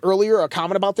Telegram earlier a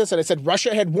comment about this, and I said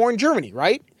Russia had warned Germany,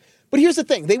 right? But here's the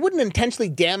thing. They wouldn't intentionally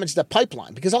damage the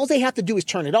pipeline because all they have to do is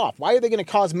turn it off. Why are they going to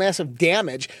cause massive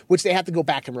damage, which they have to go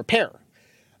back and repair?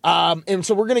 And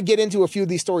so we're going to get into a few of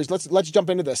these stories. Let's jump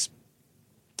into this.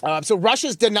 So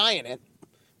Russia's denying it,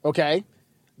 okay?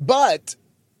 But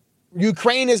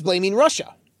Ukraine is blaming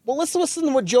Russia. Well, let's listen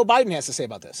to what Joe Biden has to say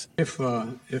about this. If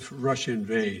Russia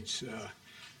invades,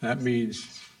 that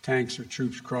means tanks or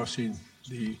troops crossing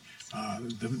the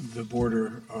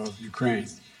border of Ukraine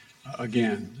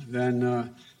again.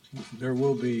 Then there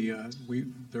will be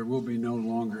no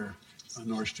longer a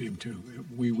Nord Stream 2.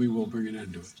 We will bring an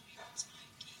end to it.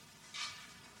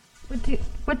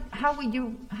 How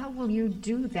will you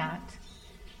do that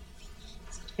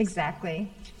exactly,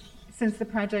 since the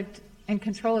project and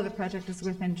control of the project is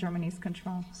within Germany's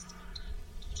control?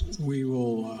 We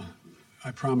will,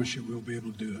 I promise you, we'll be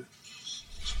able to do it.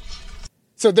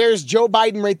 So there's Joe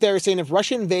Biden right there saying if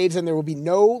Russia invades, then there will be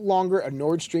no longer a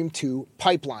Nord Stream 2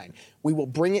 pipeline. We will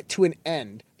bring it to an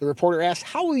end. The reporter asked,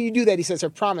 how will you do that? He says, I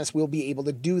promise we'll be able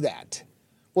to do that.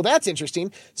 Well, that's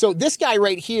interesting. So this guy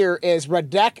right here is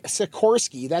Radek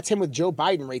Sikorski. That's him with Joe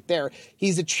Biden right there.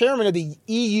 He's the chairman of the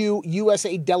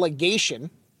EU-USA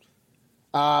delegation.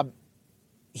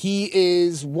 He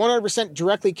is 100%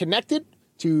 directly connected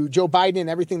to Joe Biden and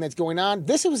everything that's going on.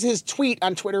 This was his tweet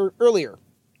on Twitter earlier.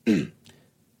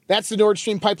 That's the Nord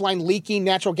Stream pipeline leaking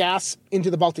natural gas into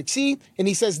the Baltic Sea. And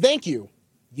he says, thank you,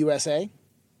 USA.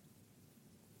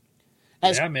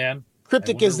 Yeah, man.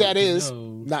 Cryptic as that is,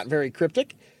 not very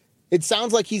cryptic, it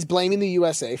sounds like he's blaming the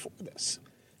USA for this.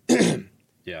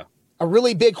 Yeah. A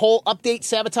really big hole update.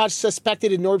 Sabotage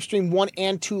suspected in Nord Stream 1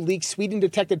 and 2 leaks. Sweden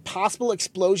detected possible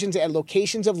explosions at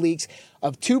locations of leaks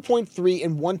of 2.3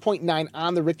 and 1.9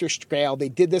 on the Richter scale. They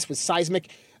did this with seismic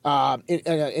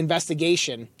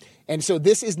investigation. And so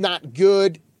this is not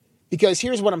good because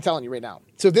here's what I'm telling you right now.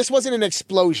 So this wasn't an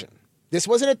explosion. This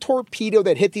wasn't a torpedo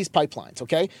that hit these pipelines,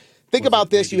 okay? Think about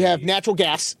this. You have natural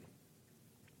gas.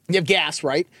 You have gas,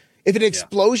 right? If an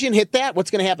explosion hit that, what's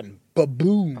going to happen?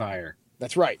 Ba-boom. Fire.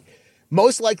 That's right.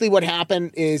 Most likely what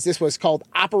happened is this was called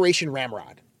Operation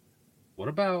Ramrod. What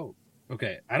about,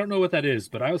 okay, I don't know what that is,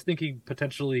 but I was thinking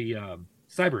potentially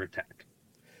cyber attack.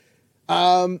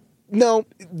 No,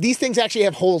 these things actually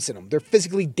have holes in them. They're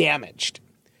physically damaged.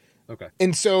 Okay.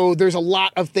 And so there's a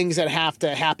lot of things that have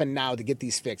to happen now to get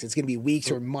these fixed. It's going to be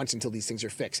weeks or months until these things are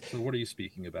fixed. So what are you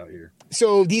speaking about here?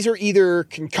 So these are either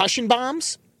concussion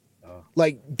bombs,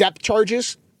 like depth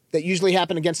charges that usually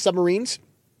happen against submarines,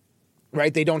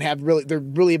 right? They don't have really, they're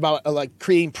really about like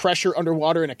creating pressure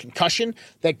underwater and a concussion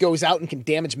that goes out and can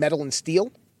damage metal and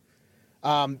steel.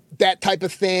 That type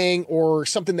of thing, or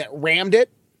something that rammed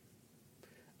it.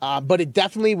 But it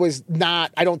definitely was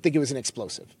not, I don't think it was an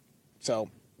explosive. So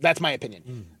that's my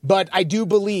opinion. But I do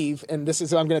believe, and this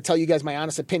is, I'm going to tell you guys my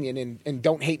honest opinion, and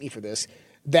don't hate me for this,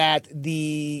 that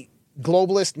the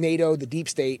globalist NATO, the deep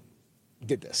state,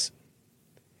 did this.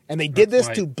 And they did this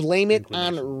to blame it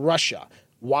on Russia.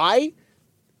 Why?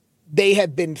 They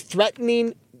have been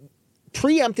threatening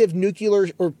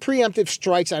preemptive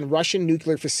strikes on Russian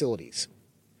nuclear facilities.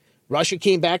 Russia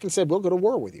came back and said, we'll go to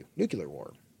war with you, nuclear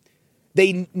war.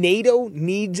 NATO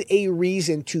needs a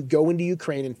reason to go into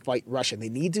Ukraine and fight Russia. They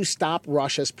need to stop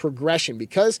Russia's progression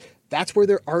because that's where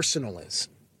their arsenal is.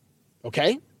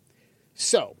 Okay?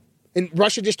 So, and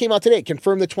Russia just came out today,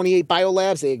 confirmed the 28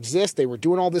 biolabs. They exist. They were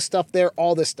doing all this stuff there,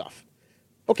 all this stuff.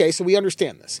 Okay, so we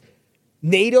understand this.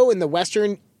 NATO and the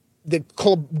Western, the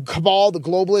cabal, the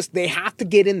globalists, they have to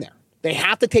get in there. They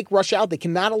have to take Russia out. They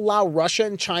cannot allow Russia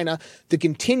and China to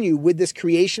continue with this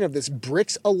creation of this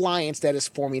BRICS alliance that is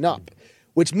forming up,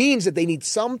 which means that they need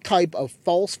some type of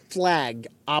false flag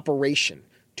operation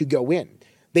to go in.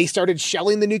 They started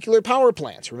shelling the nuclear power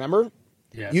plants, remember?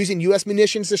 Yeah. Using U.S.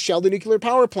 munitions to shell the nuclear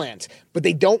power plants. But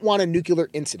they don't want a nuclear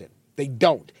incident. They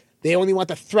don't. They only want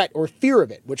the threat or fear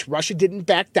of it, which Russia didn't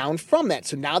back down from that.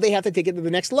 So now they have to take it to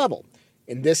the next level.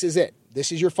 And this is it.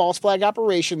 This is your false flag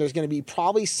operation. There's going to be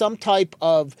probably some type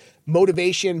of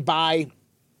motivation by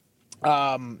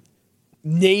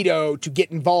NATO to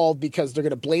get involved because they're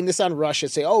going to blame this on Russia,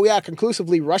 say, oh, yeah,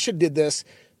 conclusively, Russia did this,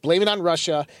 blame it on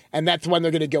Russia, and that's when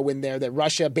they're going to go in there, that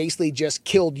Russia basically just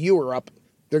killed Europe.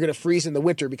 They're going to freeze in the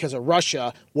winter because of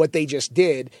Russia, what they just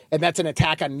did, and that's an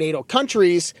attack on NATO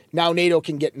countries. Now NATO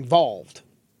can get involved.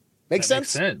 Makes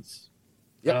sense? Makes sense.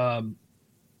 Yep.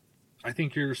 I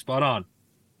think you're spot on.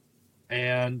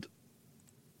 And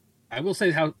I will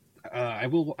say how I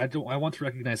want to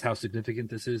recognize how significant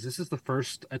this is. This is the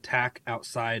first attack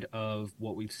outside of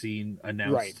what we've seen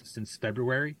announced since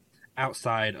February,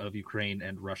 outside of Ukraine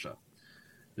and Russia.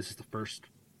 This is the first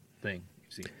thing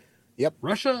we've seen. Yep.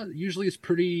 Russia usually is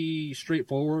pretty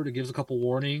straightforward. It gives a couple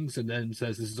warnings and then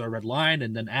says this is our red line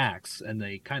and then acts, and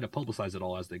they kind of publicize it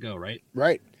all as they go, right?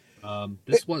 Right.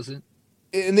 This wasn't.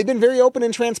 And they've been very open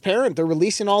and transparent. They're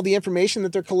releasing all the information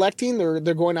that they're collecting.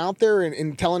 They're going out there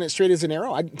and telling it straight as an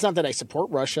arrow. It's not that I support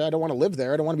Russia. I don't want to live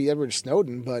there. I don't want to be Edward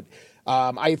Snowden. But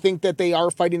I think that they are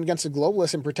fighting against the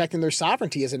globalists and protecting their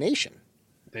sovereignty as a nation.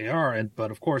 They are.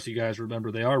 But, of course, you guys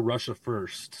remember they are Russia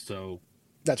first. So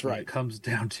that's right. When it comes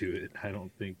down to it, I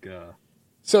don't think...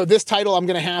 So this title I'm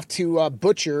going to have to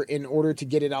butcher in order to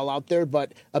get it all out there.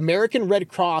 But American Red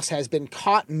Cross has been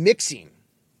caught mixing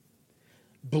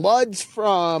bloods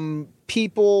from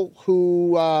people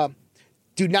who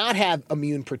do not have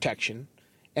immune protection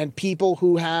and people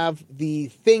who have the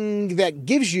thing that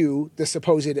gives you the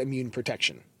supposed immune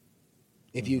protection,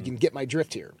 if you can get my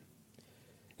drift here.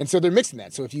 And so they're mixing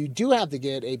that. So if you do have to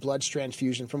get a blood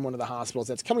transfusion from one of the hospitals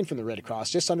that's coming from the Red Cross,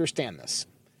 just understand this,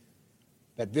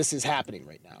 that this is happening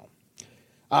right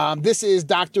now. This is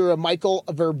Dr. Michael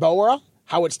Verboa,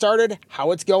 how it started,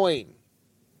 how it's going.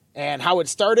 And how it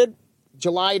started,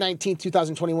 July 19,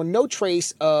 2021, no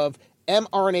trace of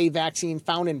mRNA vaccine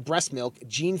found in breast milk.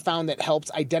 Gene found that helps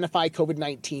identify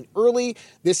COVID-19 early.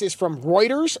 This is from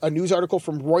Reuters, a news article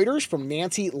from Reuters from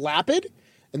Nancy Lapid.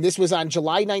 And this was on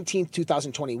July 19,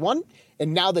 2021.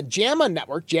 And now the JAMA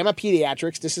Network, JAMA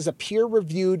Pediatrics, this is a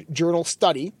peer-reviewed journal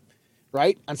study,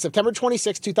 right? On September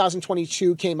 26,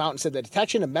 2022, came out and said the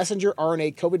detection of messenger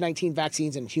RNA COVID-19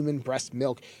 vaccines in human breast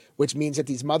milk, which means that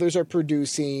these mothers are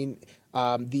producing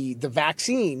the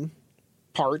vaccine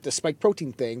part, the spike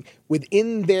protein thing,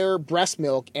 within their breast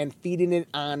milk and feeding it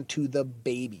on to the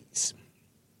babies.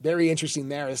 Very interesting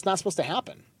there. It's not supposed to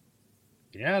happen.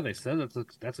 Yeah, they said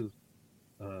that's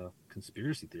a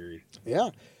conspiracy theory. Yeah.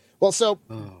 Well, so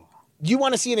do you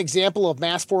want to see an example of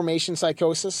mass formation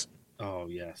psychosis? Oh,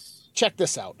 yes. Check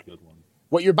this out. Good one.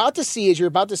 What you're about to see is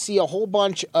a whole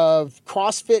bunch of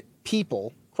CrossFit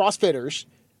people, CrossFitters,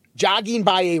 jogging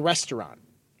by a restaurant.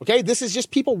 Okay, this is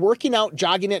just people working out,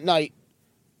 jogging at night,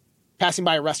 passing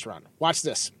by a restaurant. Watch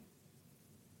this.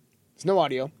 There's no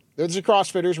audio. There's the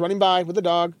CrossFitters running by with a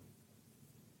dog.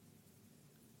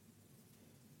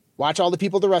 Watch all the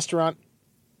people at the restaurant.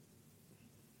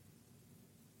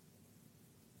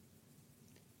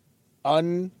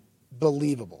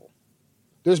 Unbelievable.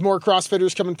 There's more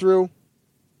CrossFitters coming through.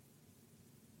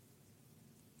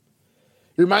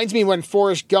 It reminds me when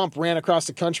Forrest Gump ran across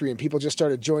the country and people just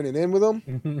started joining in with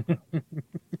him.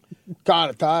 Kind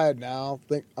of tired now.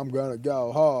 Think I'm going to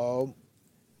go home.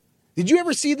 Did you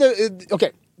ever see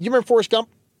okay, you remember Forrest Gump?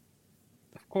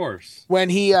 Of course. When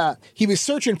he was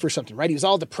searching for something, right? He was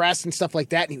all depressed and stuff like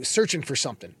that, and he was searching for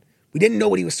something. We didn't know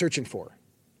what he was searching for.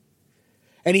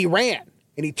 And he ran,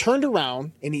 and he turned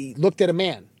around, and he looked at a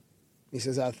man. He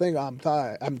says, I think I'm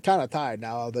tired. I'm kind of tired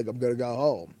now. I think I'm going to go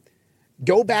home.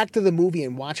 Go back to the movie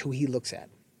and watch who he looks at.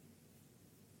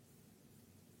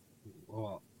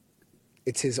 Well,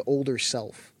 it's his older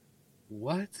self.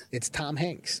 What? It's Tom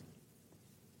Hanks.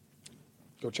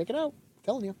 Go check it out. I'm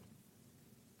telling you.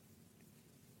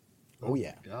 Oh,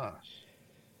 yeah. Gosh.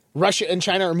 Russia and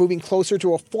China are moving closer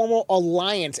to a formal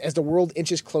alliance as the world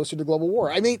inches closer to global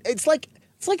war. I mean, it's like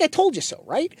I told you so,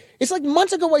 right? It's like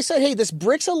months ago I said, hey, this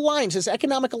BRICS alliance, this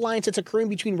economic alliance that's occurring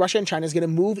between Russia and China is going to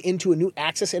move into a new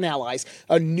axis and allies,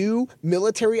 a new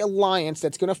military alliance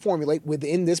that's going to formulate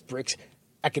within this BRICS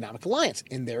economic alliance.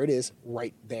 And there it is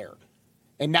right there.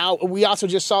 And now we also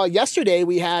just saw yesterday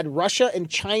we had Russia and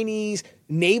Chinese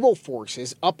naval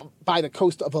forces up by the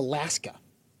coast of Alaska.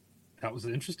 That was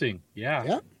interesting. Yeah.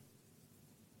 Yeah.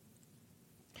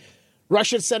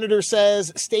 Russian senator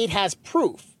says state has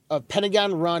proof of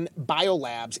Pentagon-run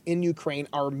biolabs in Ukraine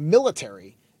are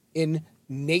military in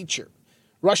nature.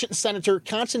 Russian Senator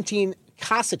Konstantin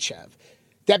Kosachev,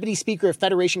 Deputy Speaker of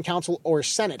Federation Council or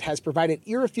Senate, has provided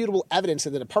irrefutable evidence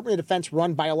that the Department of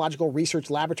Defense-run biological research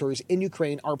laboratories in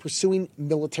Ukraine are pursuing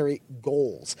military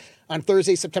goals. On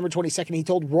Thursday, September 22nd, he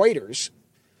told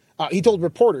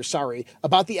reporters,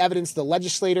 about the evidence the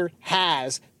legislator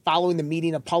has following the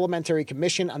meeting of Parliamentary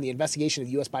Commission on the Investigation of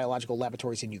U.S. Biological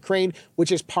Laboratories in Ukraine, which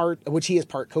he is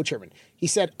part co-chairman. He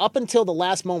said, up until the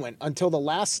last moment, until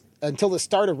the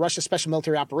start of Russia's special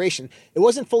military operation, it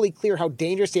wasn't fully clear how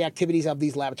dangerous the activities of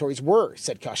these laboratories were,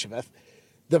 said Koshev.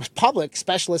 The public,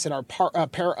 specialists, and our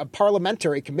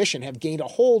Parliamentary Commission have gained a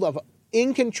hold of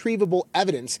incontrovertible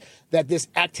evidence that this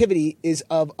activity is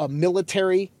of a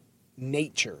military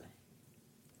nature.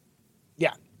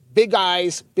 Yeah. Big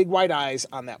eyes, big white eyes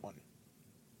on that one.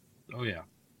 Oh, yeah.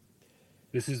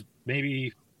 This is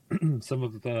maybe some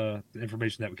of the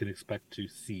information that we can expect to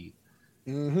see,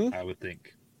 I would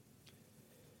think.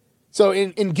 So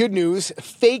in good news,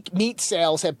 fake meat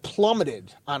sales have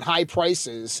plummeted on high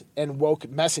prices and woke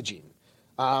messaging.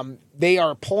 They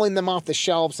are pulling them off the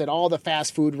shelves at all the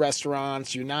fast food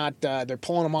restaurants. They're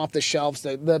pulling them off the shelves.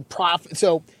 The profit.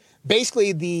 So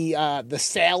basically, the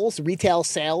retail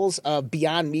sales of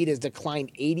Beyond Meat has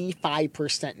declined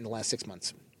 85% in the last 6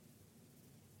 months.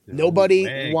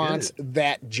 Nobody wants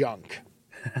that junk.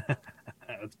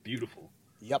 That's beautiful.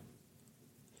 Yep.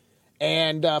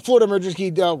 And Florida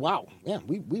Emergency, wow, yeah,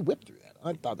 we whipped through that.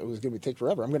 I thought that was going to take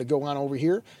forever. I'm going to go on over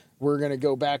here. We're going to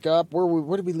go back up.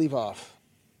 Where did we leave off?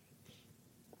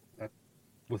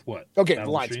 With what? Okay, the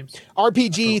lines.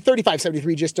 RPG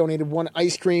 3573 just donated one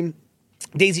ice cream.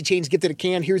 Daisy Chains gifted a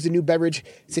can. Here's the new beverage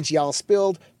since y'all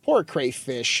spilled. Poor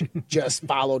Crayfish just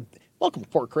followed. Welcome,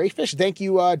 Poor Crayfish. Thank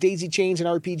you, Daisy Chains and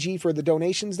RPG, for the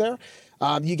donations there.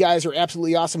 You guys are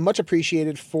absolutely awesome. Much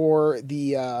appreciated for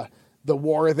the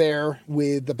war there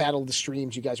with the Battle of the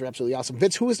Streams. You guys are absolutely awesome.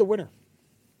 Vince, who is the winner?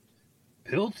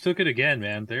 Pilt took it again,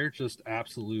 man. They're just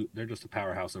a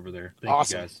powerhouse over there. Thank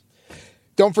awesome. you guys.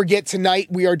 Don't forget, tonight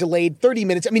we are delayed 30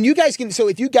 minutes. I mean, you guys can, so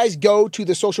if you guys go to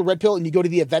the Social Red Pill and you go to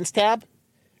the events tab,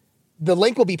 the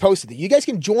link will be posted. You guys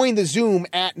can join the Zoom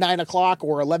at 9 o'clock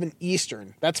or 11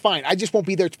 Eastern. That's fine. I just won't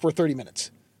be there for 30 minutes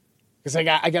because I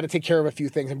got to take care of a few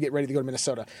things. I'm getting ready to go to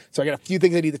Minnesota. So I got a few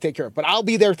things I need to take care of. But I'll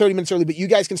be there 30 minutes early, but you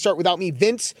guys can start without me.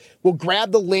 Vince will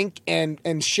grab the link and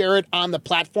share it on the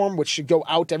platform, which should go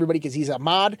out to everybody because he's a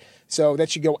mod. So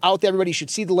that should go out to everybody. You should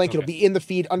see the link. Okay. It'll be in the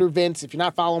feed under Vince. If you're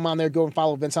not following him on there, go and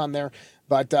follow Vince on there.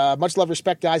 But much love,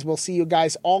 respect, guys. We'll see you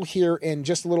guys all here in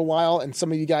just a little while, and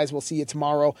some of you guys will see you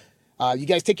tomorrow. You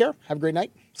guys take care. Have a great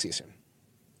night. See you soon.